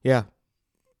 Yeah.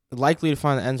 Likely to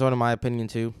find the end zone in my opinion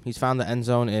too. He's found the end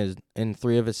zone in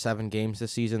 3 of his 7 games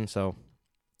this season, so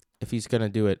if he's going to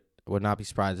do it, would not be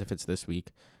surprised if it's this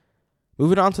week.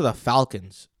 Moving on to the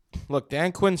Falcons. Look,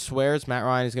 Dan Quinn swears Matt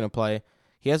Ryan is going to play.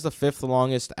 He has the 5th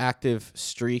longest active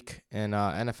streak in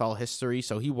NFL history,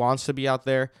 so he wants to be out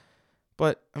there.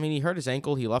 But, I mean, he hurt his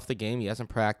ankle. He left the game. He hasn't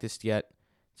practiced yet.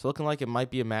 It's looking like it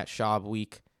might be a Matt Schaub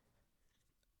week.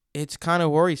 It's kind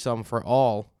of worrisome for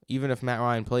all, even if Matt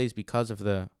Ryan plays because of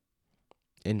the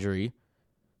injury.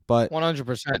 But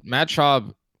 100%. Matt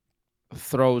Schaub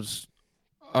throws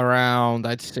around,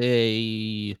 I'd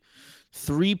say,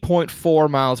 3.4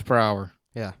 miles per hour.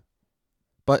 Yeah.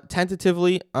 But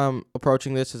tentatively,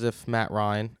 approaching this as if Matt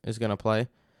Ryan is going to play.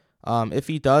 If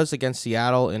he does against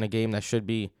Seattle in a game that should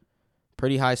be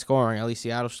pretty high scoring, at least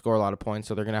Seattle should score a lot of points,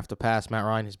 so they're going to have to pass. Matt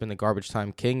Ryan has been the garbage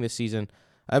time king this season.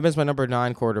 I have him as my number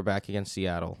 9 quarterback against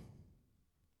Seattle.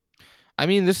 I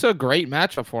mean, this is a great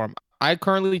matchup for him. I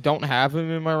currently don't have him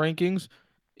in my rankings.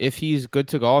 If he's good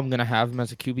to go, I'm going to have him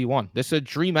as a QB1. This is a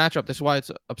dream matchup. This is why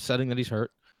it's upsetting that he's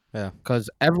hurt. Yeah. Because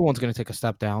everyone's going to take a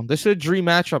step down. This is a dream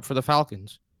matchup for the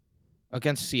Falcons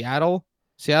against Seattle.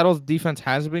 Seattle's defense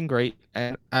has been great,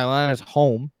 and Atlanta's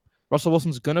home. Russell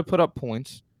Wilson's going to put up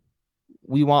points.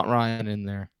 We want Ryan in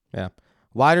there. Yeah.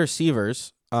 Wide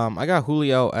receivers. I got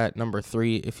Julio at number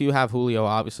 3. If you have Julio,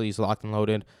 obviously he's locked and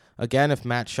loaded. Again, if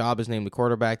Matt Schaub is named the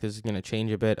quarterback, this is going to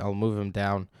change a bit. I'll move him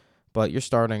down. But you're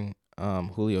starting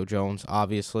Julio Jones,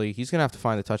 obviously. He's going to have to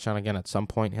find the touchdown again at some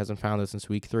point. He hasn't found it since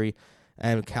week 3.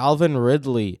 And Calvin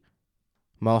Ridley.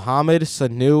 Mohamed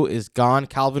Sanu is gone.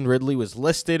 Calvin Ridley was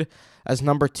listed as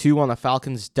number 2 on the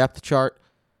Falcons depth chart.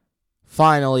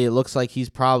 Finally, it looks like he's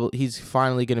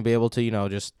finally going to be able to,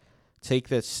 just take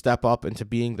this step up into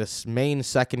being this main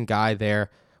second guy there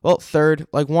well, third,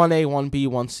 like 1A, 1B,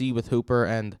 1C with Hooper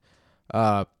and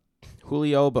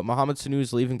Julio, but Mohamed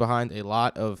Sanu's leaving behind a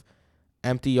lot of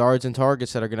empty yards and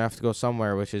targets that are going to have to go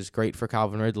somewhere, which is great for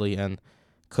Calvin Ridley and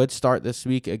could start this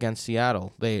week against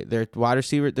Seattle. Their wide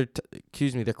receiver, their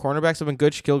cornerbacks have been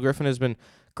good. Shaquille Griffin has been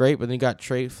great, but then you got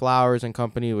Trey Flowers and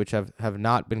company, which have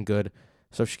not been good.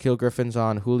 So if Shaquille Griffin's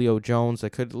on Julio Jones,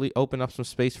 that could open up some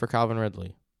space for Calvin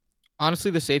Ridley.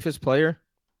 Honestly, the safest player,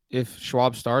 if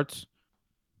Schwab starts,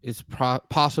 is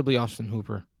possibly Austin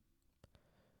Hooper.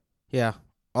 Yeah,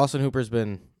 Austin Hooper's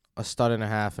been a stud and a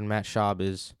half, and Matt Schaub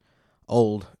is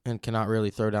old and cannot really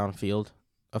throw downfield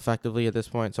effectively at this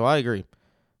point. So I agree.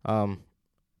 I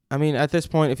mean, at this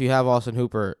point, if you have Austin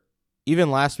Hooper, even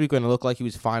last week when it looked like he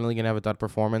was finally going to have a dud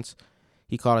performance,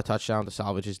 he caught a touchdown to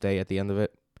salvage his day at the end of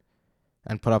it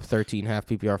and put up 13 half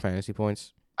PPR fantasy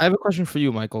points. I have a question for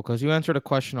you, Michael, because you answered a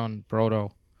question on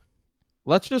Brodo.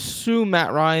 Let's just assume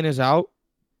Matt Ryan is out.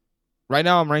 Right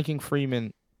now, I'm ranking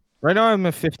Freeman. Right now, I'm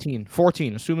at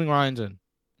 14, assuming Ryan's in.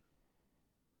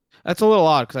 That's a little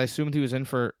odd because I assumed he was in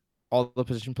for all the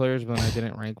position players, but I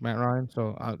didn't rank Matt Ryan,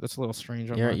 so that's a little strange.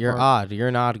 You're odd. You're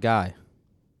an odd guy.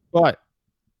 But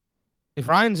if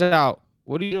Ryan's out,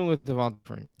 what are you doing with Devonta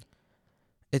Freeman?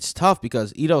 It's tough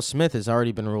because Ito Smith has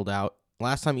already been ruled out.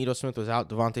 Last time Ito Smith was out,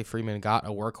 Devonta Freeman got a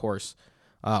workhorse,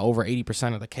 over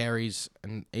 80% of the carries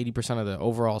and 80% of the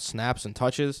overall snaps and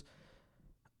touches.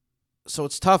 So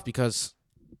it's tough because,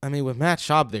 I mean, with Matt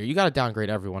Schaub there, you got to downgrade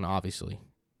everyone, obviously.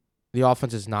 The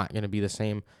offense is not going to be the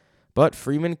same. But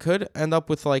Freeman could end up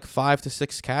with like 5 to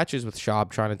 6 catches with Schaub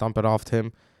trying to dump it off to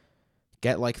him.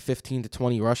 Get like 15 to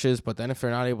 20 rushes, but then if they're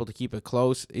not able to keep it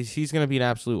close, he's going to be an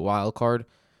absolute wild card.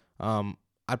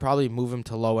 I'd probably move him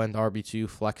to low-end RB2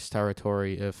 flex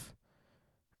territory if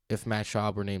Matt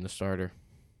Schaub were named the starter.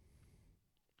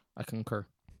 I concur.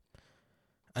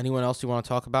 Anyone else you want to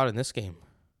talk about in this game?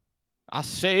 I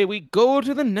say we go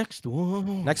to the next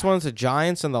one. Next one's the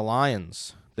Giants and the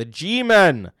Lions. The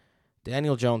G-Men.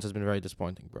 Daniel Jones has been very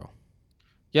disappointing, bro.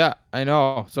 Yeah, I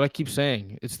know. That's what I keep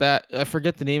saying. It's that, I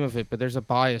forget the name of it, but there's a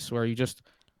bias where you just...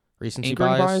 Recency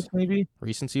anchoring bias? maybe?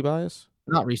 Recency bias?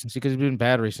 Not recency, because he's been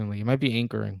bad recently. It might be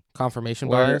anchoring. Confirmation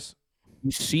Where bias?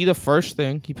 You see the first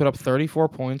thing, he put up 34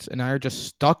 points, and now you're just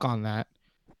stuck on that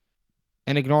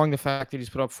and ignoring the fact that he's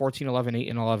put up 14, 11, 8,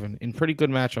 and 11 in pretty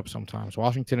good matchups sometimes.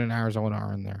 Washington and Arizona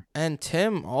are in there. And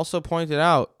Tim also pointed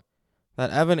out that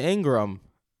Evan Ingram,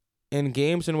 in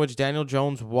games in which Daniel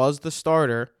Jones was the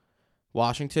starter,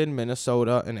 Washington,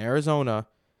 Minnesota, and Arizona,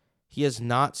 he has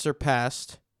not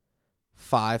surpassed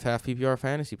 5 half PPR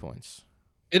fantasy points.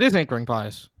 It is anchoring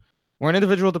bias, where an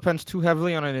individual depends too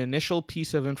heavily on an initial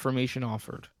piece of information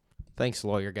offered. Thanks,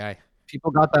 lawyer guy.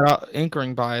 People got that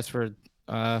anchoring bias for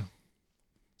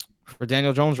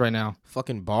Daniel Jones right now.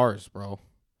 Fucking bars, bro.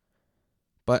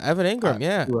 But Evan Ingram,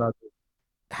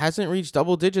 hasn't reached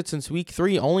double digits since week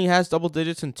 3. Only has double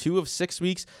digits in 2 of 6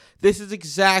 weeks. This is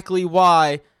exactly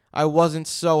why I wasn't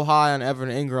so high on Evan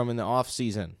Ingram in the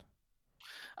offseason.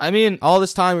 I mean, all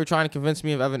this time you were trying to convince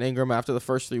me of Evan Ingram. After the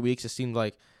first 3 weeks, it seemed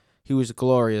like he was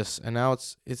glorious, and now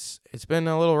it's been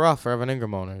a little rough for Evan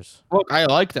Ingram owners. Look, I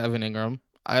liked Evan Ingram.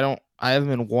 I have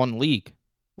him in one league.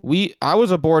 I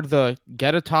was aboard the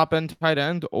get a top end tight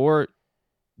end or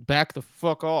back the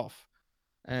fuck off,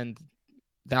 and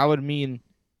that would mean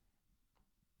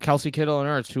Kelsey, Kittle, and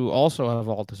Ertz, who also have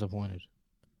all disappointed.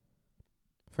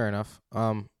 Fair enough.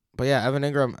 But yeah, Evan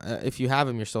Ingram, if you have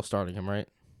him, you're still starting him, right?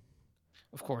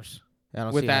 Of course. I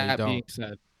don't With see how you that don't. being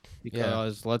said,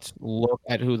 because let's look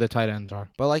at who the tight ends are.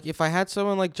 But like, if I had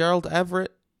someone like Gerald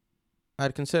Everett,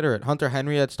 I'd consider it. Hunter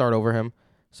Henry, I'd start over him.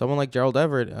 Someone like Gerald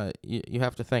Everett, you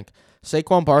have to think.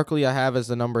 Saquon Barkley, I have as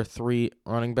the number 3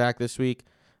 running back this week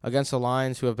against the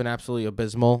Lions, who have been absolutely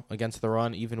abysmal against the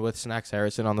run, even with Snacks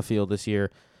Harrison on the field this year.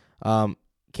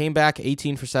 Came back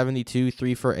 18 for 72,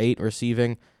 3 for 8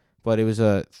 receiving, but it was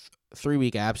a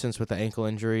 3-week absence with the ankle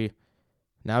injury.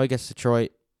 Now he gets Detroit.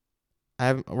 I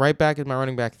have right back in my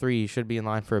running back 3. He should be in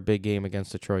line for a big game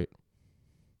against Detroit.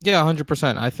 Yeah,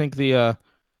 100%. I think the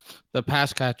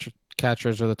pass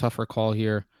catchers are the tougher call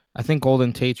here. I think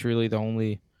Golden Tate's really the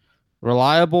only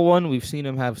reliable one. We've seen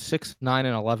him have 6, 9,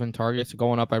 and 11 targets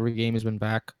going up every game he's been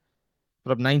back.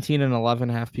 Put up 19 and 11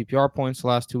 half PPR points the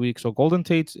last 2 weeks. So Golden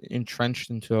Tate's entrenched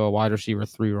into a wide receiver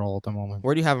 3 role at the moment.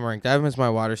 Where do you have him ranked? I have him as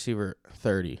my wide receiver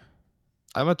 30.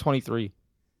 I'm at 23.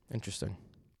 Interesting.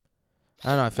 I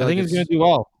don't know. I think like he's going to do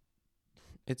well.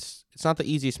 It's not the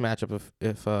easiest matchup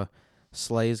if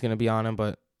Slay is going to be on him,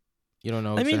 but you don't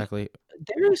know exactly.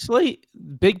 Darius Slay,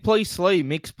 big play Slay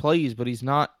makes plays, but he's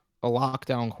not a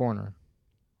lockdown corner.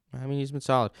 I mean, he's been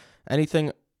solid.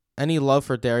 Any love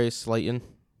for Darius Slayton?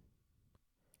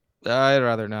 I'd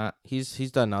rather not.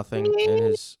 He's done nothing in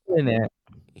his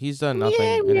he's done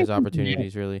nothing in his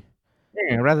opportunities really.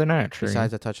 Yeah, I'd rather not.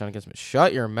 Besides that touchdown against me.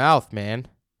 Shut your mouth, man.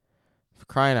 For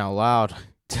crying out loud.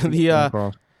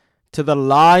 to the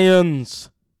Lions.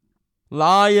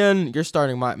 You're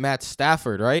starting Matt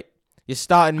Stafford, right? You're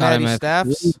starting Matty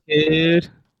Staffs.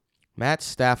 Matt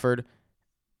Stafford.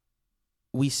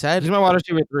 We said he's my wide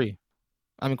receiver 3.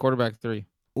 I'm in quarterback 3.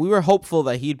 We were hopeful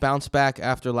that he'd bounce back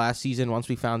after last season once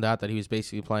we found out that he was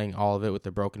basically playing all of it with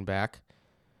the broken back.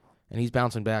 And he's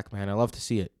bouncing back, man. I love to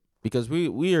see it. Because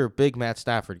we are big Matt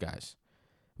Stafford guys.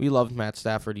 We love Matt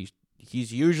Stafford.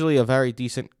 He's usually a very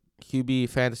decent QB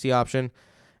fantasy option.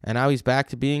 And now he's back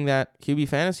to being that QB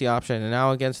fantasy option. And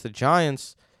now against the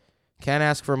Giants, can't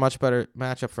ask for a much better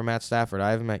matchup for Matt Stafford.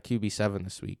 I have him at QB7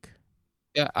 this week.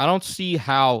 Yeah, I don't see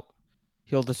how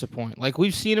he'll disappoint. Like,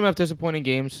 we've seen him have disappointing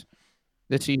games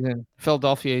this season.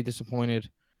 Philadelphia disappointed.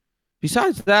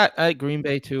 Besides that, at Green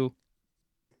Bay too.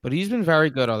 But he's been very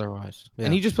good otherwise. Yeah.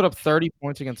 And he just put up 30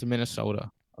 points against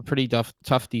Minnesota, a pretty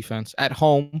tough defense at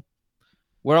home.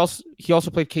 Where else? He also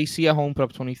played KC at home, put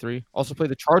up 23. Also played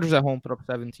the Chargers at home, put up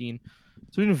 17.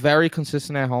 So he's been very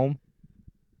consistent at home.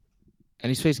 And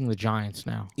he's facing the Giants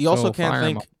now. You also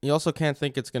can't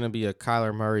think it's going to be a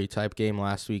Kyler Murray type game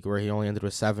last week where he only ended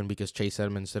with 7 because Chase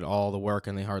Edmonds did all the work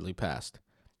and they hardly passed.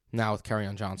 Now with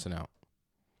Kerryon Johnson out.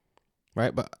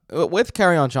 Right? But with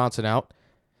Kerryon Johnson out,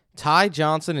 Ty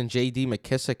Johnson and J.D.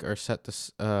 McKissic are set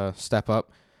to step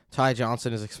up. Ty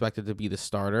Johnson is expected to be the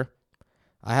starter.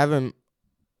 I have him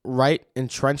right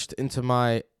entrenched into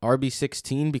my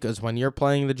RB16 because when you're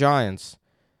playing the Giants,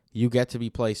 you get to be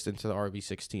placed into the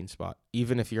RB16 spot,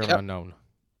 even if you're an unknown.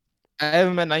 I have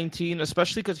him at 19,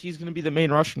 especially because he's going to be the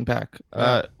main rushing back.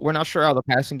 We're not sure how the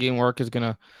passing game work is going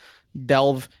to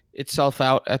delve itself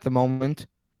out at the moment.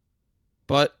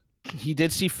 But he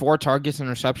did see 4 targets and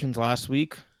receptions last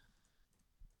week.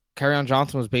 Kerryon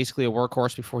Johnson was basically a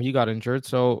workhorse before he got injured,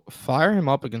 so fire him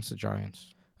up against the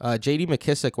Giants. J.D.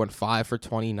 McKissic went 5 for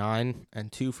 29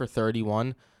 and 2 for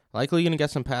 31. Likely going to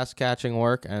get some pass catching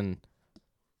work and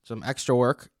some extra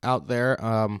work out there.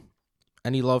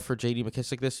 Any love for J.D.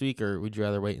 McKissic this week, or would you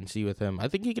rather wait and see with him? I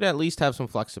think he could at least have some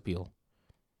flex appeal.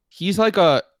 He's like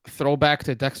a throwback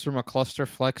to Dexter McCluster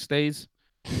flex days,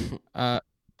 but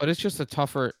it's just a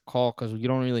tougher call because you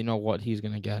don't really know what he's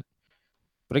going to get.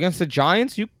 But against the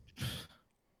Giants,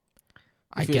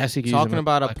 I guess he could talking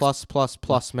about a plus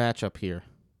matchup here.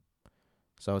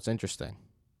 So it's interesting.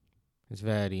 It's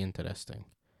very interesting.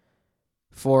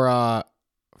 For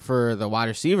the wide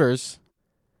receivers,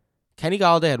 Kenny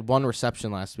Golladay had 1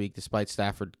 reception last week despite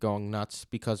Stafford going nuts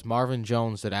because Marvin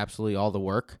Jones did absolutely all the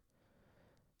work.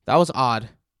 That was odd,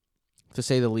 to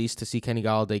say the least, to see Kenny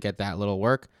Golladay get that little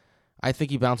work. I think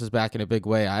he bounces back in a big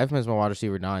way. I have him as my wide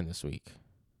receiver 9 this week.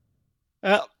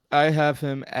 I have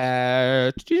him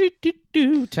at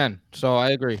 10, so I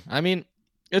agree. I mean,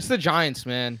 it's the Giants,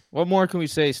 man. What more can we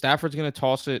say? Stafford's going to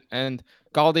toss it, and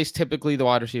Galladay's typically the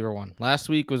wide receiver 1. Last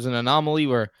week was an anomaly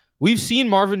where we've seen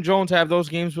Marvin Jones have those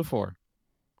games before.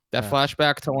 That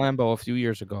flashback to Lambeau a few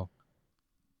years ago.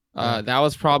 That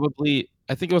was probably,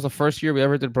 I think it was the first year we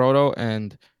ever did Brodo,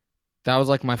 and that was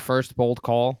like my first bold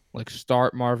call, like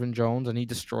start Marvin Jones, and he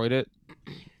destroyed it.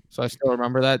 So I still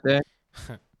remember that day.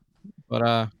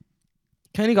 But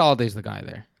Kenny Galladay's the guy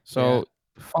there. So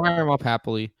fire him up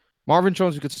happily. Marvin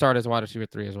Jones, you could start as wide receiver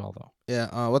 3 as well, though.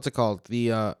 Yeah, what's it called? The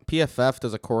PFF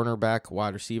does a cornerback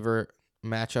wide receiver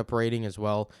matchup rating as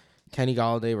well. Kenny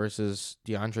Golladay versus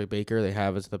DeAndre Baker, they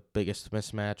have as the biggest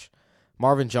mismatch.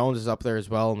 Marvin Jones is up there as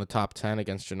well in the top 10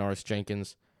 against Janoris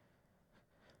Jenkins.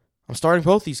 I'm starting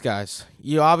both these guys.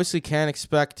 You obviously can't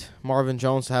expect Marvin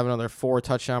Jones to have another 4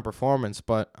 touchdown performance,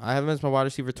 but I have him as my wide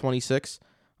receiver 26.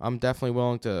 I'm definitely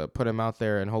willing to put him out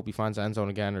there and hope he finds the end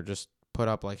zone again or just put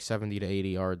up like 70 to 80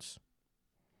 yards.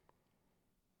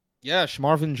 Yeah,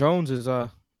 Marvin Jones is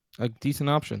a decent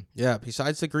option. Yeah,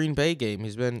 besides the Green Bay game,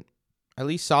 he's been at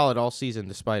least solid all season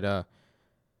despite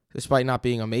not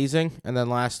being amazing. And then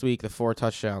last week, the 4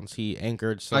 touchdowns, he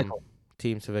anchored some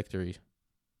teams to victory.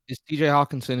 Is TJ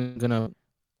Hawkinson going to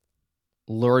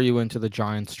lure you into the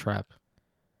Giants trap?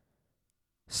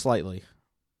 Slightly,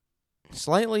 he's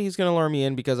going to lure me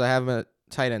in because I have him at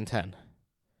tight end 10.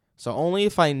 So only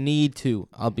if I need to,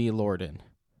 I'll be lured in.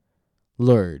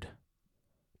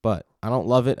 But I don't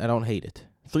love it. I don't hate it.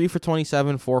 3 for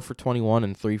 27, 4 for 21,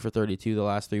 and 3 for 32 the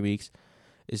last 3 weeks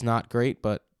is not great,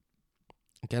 but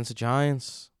against the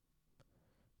Giants,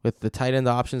 with the tight end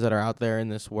options that are out there in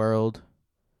this world,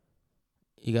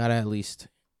 you gotta at least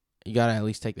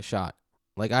take the shot.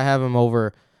 Like I have him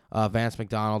over Vance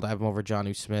McDonald, I have him over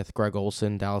Jonnu Smith, Greg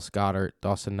Olsen, Dallas Goedert,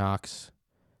 Dawson Knox,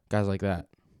 guys like that.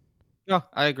 No,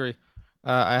 I agree.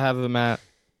 I have him at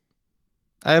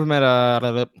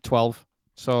 12.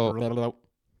 So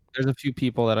there's a few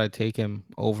people that I take him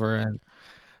over,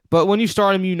 but when you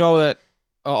start him, you know that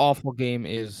an awful game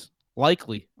is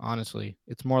likely. Honestly,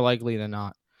 it's more likely than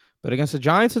not. But against the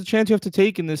Giants, it's a chance you have to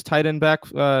take in this tight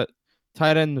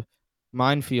end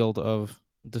minefield of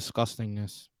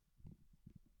disgustingness.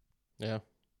 Yeah,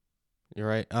 you're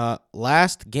right.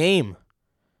 Last game,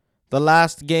 the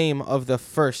last game of the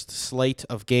first slate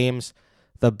of games,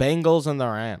 the Bengals and the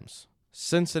Rams.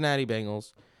 Cincinnati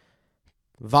Bengals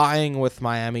vying with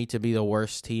Miami to be the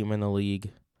worst team in the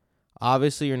league.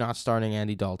 Obviously, you're not starting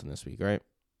Andy Dalton this week, right?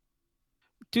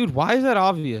 Dude, why is that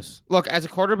obvious? Look, as a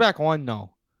quarterback one,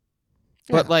 no.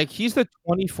 But Yeah. like he's the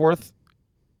 24th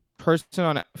person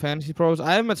on Fantasy Pros.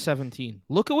 I am at 17.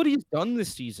 Look at what he's done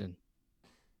this season.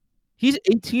 He's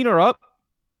 18 or up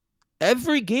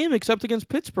every game except against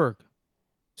Pittsburgh.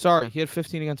 Sorry, he had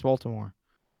 15 against Baltimore.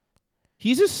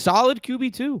 He's a solid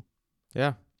QB2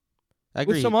 Yeah, I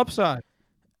agree. with some upside.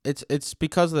 It's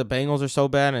because the Bengals are so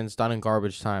bad and it's done in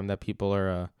garbage time that people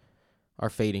are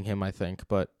fading him, I think.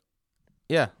 But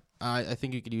yeah, I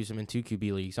think you could use him in 2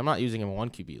 QB leagues. I'm not using him in 1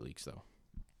 QB leagues though.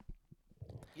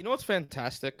 You know what's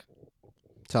fantastic?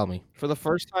 Tell me, For the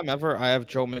first time ever, I have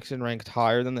Joe Mixon ranked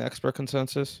higher than the expert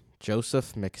consensus.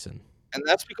 Joseph Mixon. And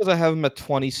that's because I have him at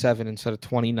 27 instead of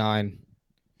 29.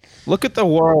 Look at the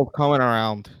world coming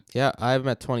around. Yeah, I have him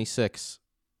at 26.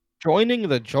 Joining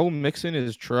the Joe Mixon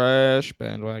is trash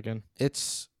bandwagon.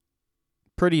 It's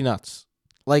pretty nuts.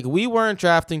 Like, we weren't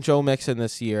drafting Joe Mixon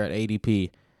this year at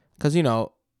ADP because, you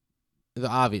know, the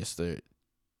obvious,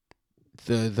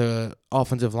 the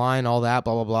offensive line, all that,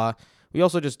 blah, blah, blah. We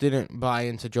also just didn't buy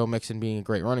into Joe Mixon being a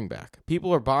great running back.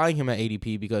 People are buying him at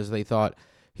ADP because they thought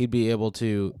he'd be able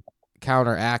to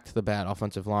counteract the bad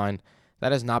offensive line.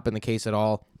 That has not been the case at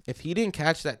all. If he didn't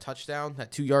catch that touchdown,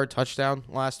 that 2-yard touchdown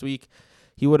last week,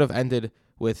 he would have ended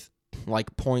with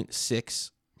like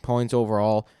 0.6 points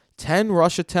overall. 10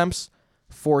 rush attempts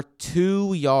for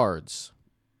 2 yards.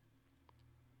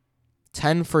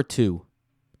 10 for 2.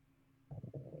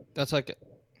 That's like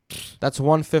That's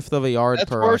 1/5 of a yard that's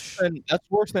per worse rush. that's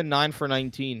worse than 9 for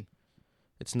 19.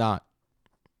 It's not.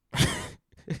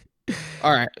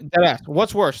 All right, deadass.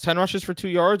 What's worse, 10 rushes for 2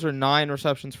 yards or 9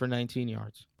 receptions for 19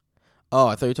 yards? Oh,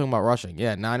 I thought you were talking about rushing.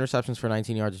 Yeah, 9 receptions for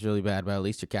 19 yards is really bad, but at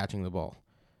least you're catching the ball.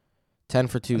 10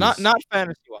 for 2. Not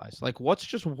fantasy wise. Like what's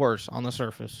just worse on the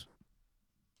surface?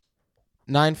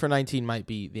 9 for 19 might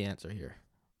be the answer here.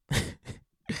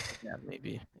 Yeah,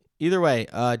 maybe. Either way,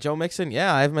 Joe Mixon,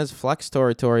 yeah, I have him as flex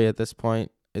territory at this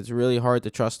point. It's really hard to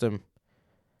trust him.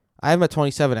 I have him at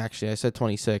 27, actually. I said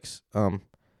 26.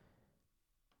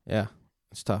 Yeah,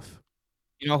 it's tough.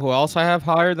 You know who else I have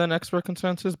higher than expert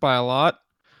consensus by a lot?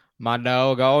 My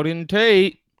dog Auden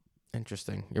Tate.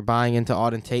 Interesting. You're buying into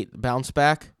Auden Tate bounce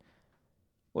back?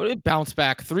 What did bounce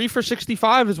back? 3 for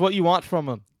 65 is what you want from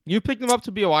him. You picked him up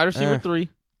to be a wide receiver 3,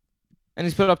 and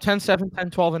he's put up 10, 7,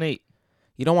 10, 12, and 8.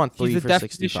 You don't want 3 He's for the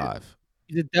 65.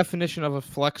 He's the definition of a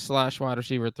flex / wide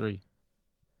receiver 3.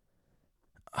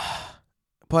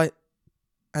 But,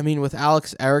 I mean, with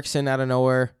Alex Erickson out of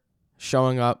nowhere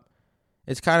showing up,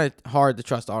 it's kind of hard to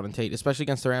trust Auden Tate, especially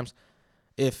against the Rams.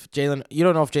 You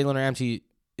don't know if Jalen Ramsey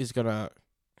is going to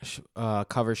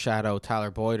cover shadow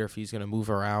Tyler Boyd or if he's going to move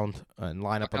around and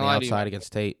line up on the outside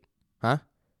against Tate. Huh?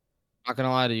 Not going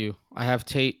to lie to you. I have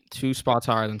Tate 2 spots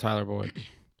higher than Tyler Boyd.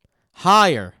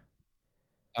 Higher.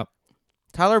 Yep.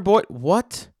 Tyler Boyd,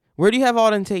 what? Where do you have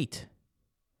Auden Tate?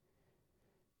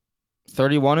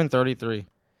 31 and 33.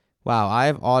 Wow, I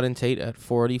have Auden Tate at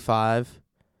 45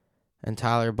 and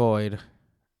Tyler Boyd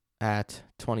at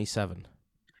 27.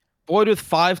 Boyd with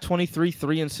 5, 23,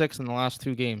 3, and 6 in the last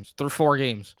 2 games. Through 4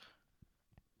 games.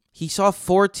 He saw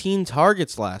 14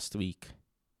 targets last week.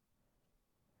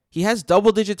 He has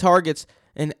double-digit targets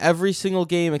in every single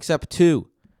game except 2.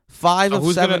 5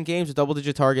 of 7 games with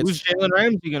double-digit targets. Who's Jalen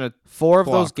Ramsey going to 4 of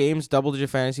those games, double-digit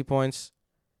fantasy points.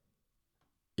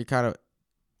 You're kind of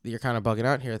bugging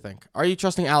out here, I think. Are you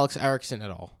trusting Alex Erickson at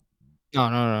all? No.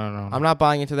 I'm not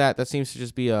buying into that. That seems to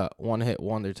just be a one-hit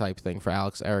wonder type thing for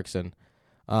Alex Erickson.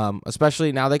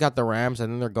 Especially now they got the Rams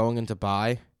and then they're going into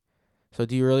bye. So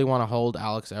do you really want to hold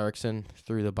Alex Erickson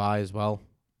through the bye as well?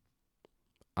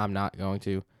 I'm not going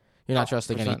to. You're not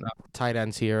trusting any tight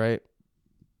ends here, right?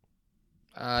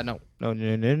 No.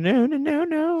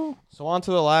 So on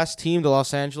to the last team, the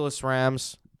Los Angeles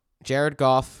Rams. Jared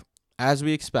Goff, as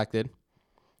we expected,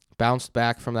 bounced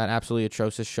back from that absolutely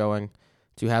atrocious showing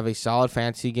to have a solid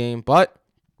fantasy game. But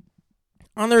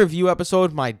on the review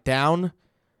episode, my down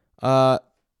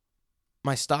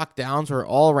my stock downs were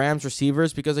all Rams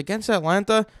receivers because against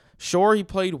Atlanta, sure, he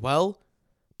played well,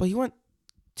 but he went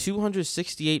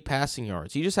 268 passing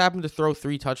yards. He just happened to throw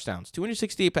 3 touchdowns.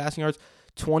 268 passing yards,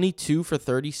 22 for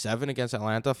 37 against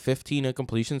Atlanta, 15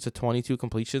 incompletions to 22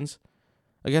 completions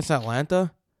against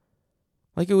Atlanta.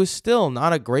 Like, it was still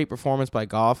not a great performance by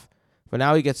Goff, but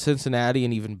now he gets Cincinnati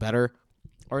and even better,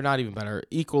 or not even better,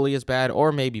 equally as bad,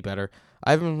 or maybe better.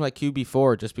 I have him like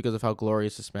QB4 just because of how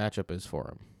glorious this matchup is for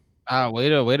him. Way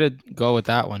to go with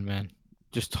that one, man.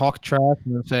 Just talk trash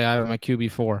and then say I have my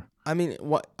QB4. I mean,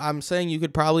 what I'm saying, you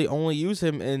could probably only use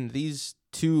him in these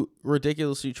 2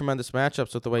 ridiculously tremendous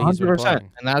matchups with the way he's been 100%.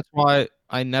 playing. And that's why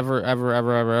I never,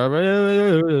 ever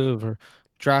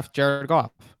draft Jared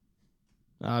Goff.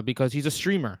 Because he's a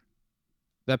streamer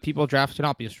that people draft to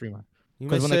not be a streamer. You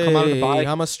may Because when they come out of the bye,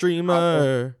 I'm a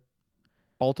streamer.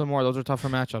 Baltimore, those are tougher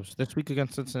matchups. This week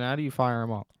against Cincinnati, you fire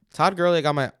him up. Todd Gurley I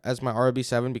got as my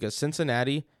RB7 because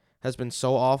Cincinnati has been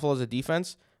so awful as a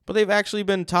defense, but they've actually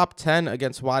been top 10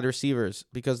 against wide receivers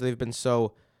because they've been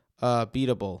so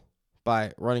beatable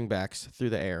by running backs through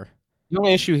the air. The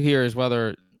only issue here is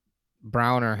whether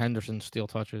Brown or Henderson steal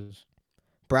touches.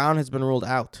 Brown has been ruled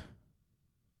out.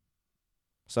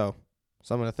 So,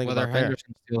 something to think Whether about there.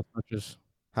 Henderson steals touches.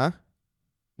 Huh?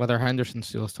 Whether Henderson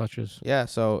steals touches. Yeah,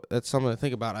 so that's something to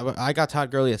think about. I got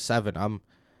Todd Gurley at 7.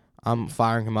 I'm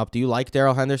firing him up. Do you like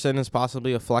Darrell Henderson as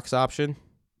possibly a flex option?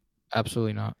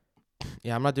 Absolutely not.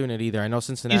 Yeah, I'm not doing it either. I know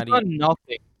Cincinnati. He's done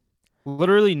nothing.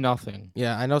 Literally nothing.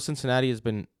 Yeah, I know Cincinnati has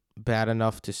been bad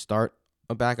enough to start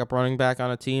a backup running back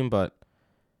on a team, but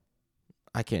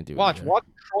I can't do it. Watch either.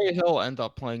 Troy Hill end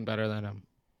up playing better than him.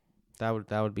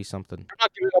 That would be something. I'm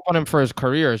not giving up on him for his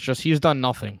career. It's just he's done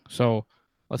nothing. So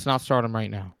let's not start him right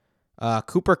now.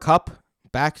 Cooper Kupp,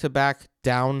 back-to-back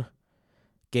down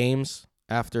games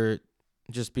after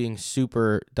just being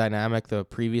super dynamic the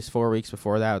previous 4 weeks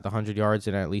before that with 100 yards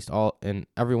in at least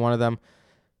every one of them.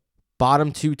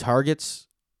 Bottom 2 targets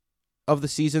of the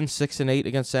season, 6 and 8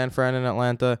 against San Fran and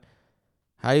Atlanta.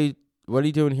 What are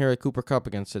you doing here at Cooper Kupp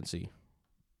against Cincy?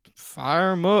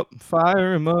 Fire him up.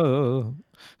 Fire him up.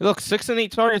 Look, 6 and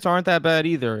 8 targets aren't that bad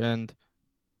either. And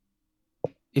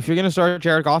if you're going to start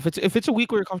Jared Goff, if it's a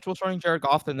week where you're comfortable starting Jared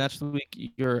Goff, then that's the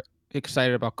week you're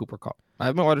excited about Cooper Kupp. I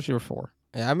have my wide receiver 4.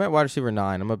 Yeah, I'm at wide receiver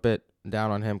 9. I'm a bit down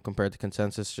on him compared to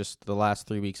consensus. Just the last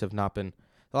couple weeks have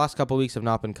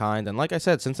not been kind. And like I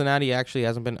said, Cincinnati actually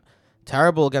hasn't been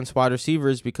terrible against wide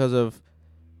receivers because of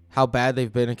how bad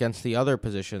they've been against the other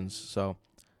positions. So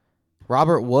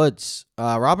Robert Woods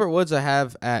I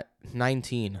have at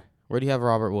 19. Where do you have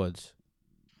Robert Woods?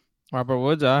 Robert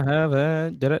Woods, I have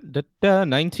at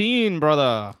 19,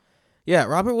 brother. Yeah,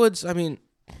 Robert Woods, I mean,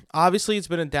 obviously it's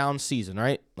been a down season,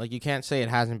 right? Like, you can't say it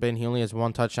hasn't been. He only has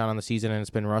 1 touchdown on the season, and it's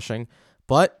been rushing.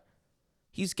 But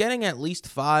he's getting at least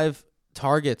 5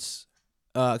 targets,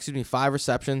 5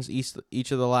 receptions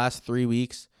each of the last 3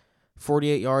 weeks.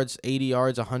 48 yards, 80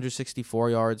 yards, 164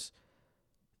 yards.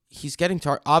 He's getting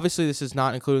obviously, this is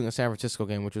not including the San Francisco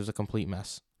game, which was a complete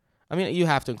mess. I mean, you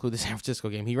have to include the San Francisco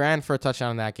game. He ran for a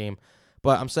touchdown in that game.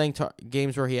 But I'm saying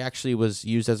games where he actually was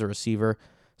used as a receiver.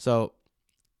 So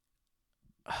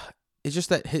it's just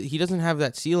that he doesn't have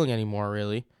that ceiling anymore,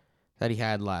 really, that he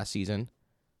had last season.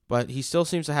 But he still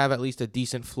seems to have at least a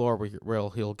decent floor where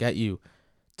he'll get you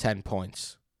 10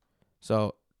 points.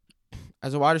 So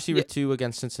as a wide receiver 2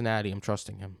 against Cincinnati, I'm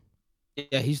trusting him.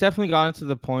 Yeah, he's definitely gotten to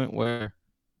the point where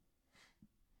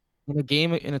in a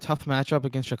game, in a tough matchup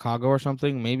against Chicago or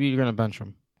something, maybe you're going to bench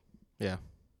him. Yeah.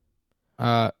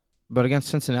 But against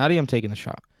Cincinnati, I'm taking the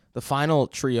shot. The final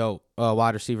trio,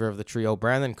 wide receiver of the trio,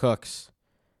 Brandon Cooks.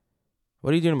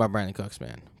 What are you doing about Brandon Cooks,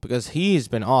 man? Because he's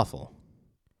been awful.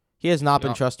 He has not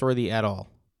been trustworthy at all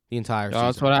the entire season.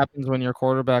 That's what happens when your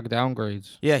quarterback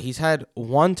downgrades. Yeah, he's had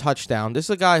 1 touchdown. This is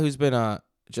a guy who's been a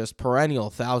just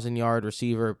perennial 1,000-yard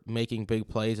receiver making big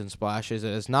plays and splashes.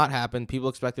 It has not happened. People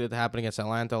expected it to happen against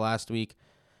Atlanta last week.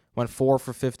 Went 4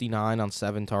 for 59 on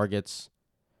 7 targets.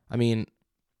 I mean,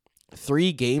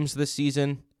 3 games this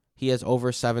season, he has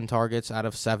over 7 targets out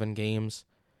of 7 games.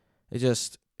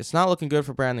 It's not looking good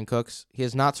for Brandon Cooks. He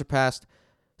has not surpassed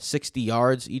 60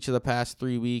 yards each of the past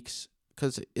 3 weeks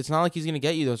because it's not like he's going to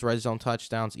get you those red zone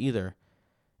touchdowns either.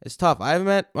 It's tough. I have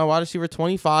met my wide receiver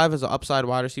 25 as an upside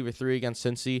wide receiver 3 against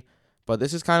Cincy, but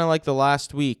this is kind of like the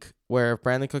last week where if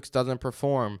Brandon Cooks doesn't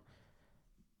perform,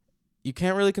 you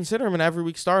can't really consider him an every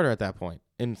week starter at that point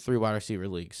in 3 wide receiver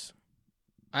leagues.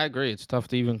 I agree. It's tough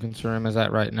to even consider him as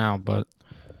that right now, but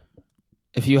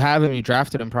if you have him, you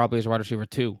drafted him probably as wide receiver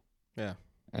 2. Yeah.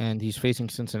 And he's facing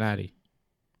Cincinnati.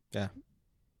 Yeah.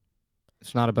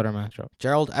 It's not a better matchup.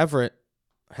 Gerald Everett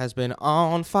has been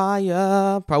on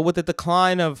fire. Probably with the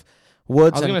decline of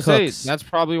Woods I was and gonna Cooks. say that's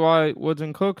probably why Woods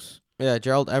and Cooks. Yeah,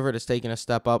 Gerald Everett is taking a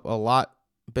step up, a lot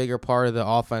bigger part of the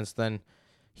offense than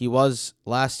he was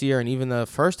last year, and even the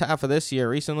first half of this year.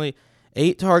 Recently,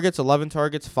 8 targets, 11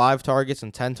 targets, 5 targets,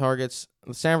 and 10 targets.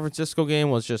 The San Francisco game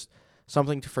was just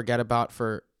something to forget about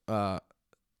for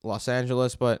Los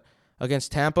Angeles, but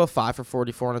against Tampa, 5 for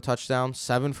 44 and a touchdown,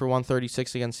 7 for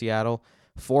 136 against Seattle,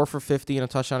 4 for 50 and a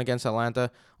touchdown against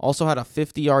Atlanta. Also had a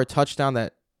 50-yard touchdown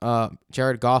that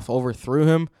Jared Goff overthrew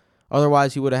him.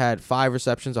 Otherwise, he would have had 5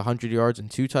 receptions, 100 yards, and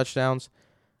 2 touchdowns.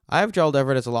 I have Gerald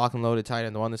Everett as a lock and loaded tight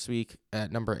end 1 this week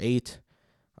at number 8.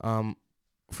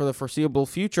 For the foreseeable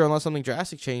future, unless something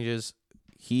drastic changes,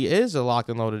 he is a lock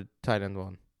and loaded tight end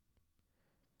 1.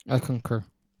 I concur.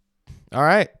 All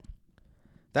right.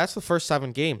 That's the first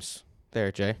 7 games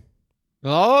there, Jay.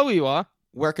 Oh, you are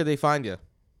Where could they find you?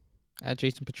 at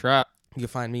Jason Petrap. You can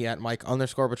find me at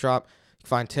Mike_Petrop. You can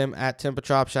find Tim at Tim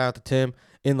Petrop. Shout out to Tim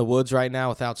in the woods right now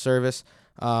without service.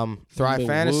 Thrive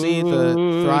Fantasy,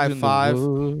 the Thrive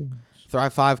 5.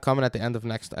 Thrive 5 coming at the end of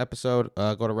next episode.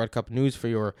 Go to Red Cup News for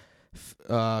your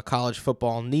college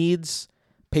football needs.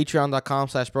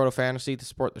 Patreon.com/BrotoFantasy to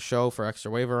support the show for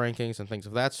extra waiver rankings and things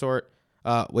of that sort.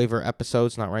 Waiver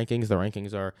episodes, not rankings. The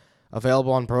rankings are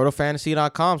available on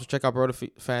BrotoFantasy.com, so check out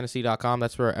BrotoFantasy.com.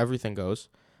 That's where everything goes.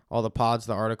 All the pods,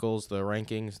 the articles, the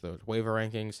rankings, the waiver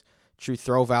rankings. True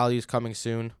throw values coming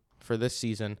soon for this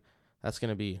season. That's going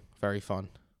to be very fun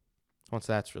once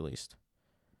that's released.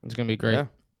 It's gonna be great. Yeah.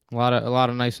 A lot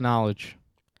of nice knowledge.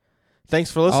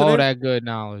 Thanks for listening. All that good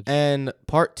knowledge. And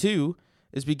part 2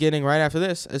 is beginning right after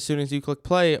this as soon as you click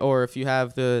play, or if you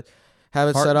have it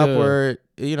Part set up 2. where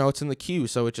it's in the queue,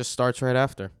 so it just starts right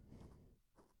after.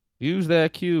 Use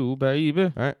that cue, baby.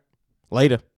 All right.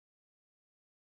 Later.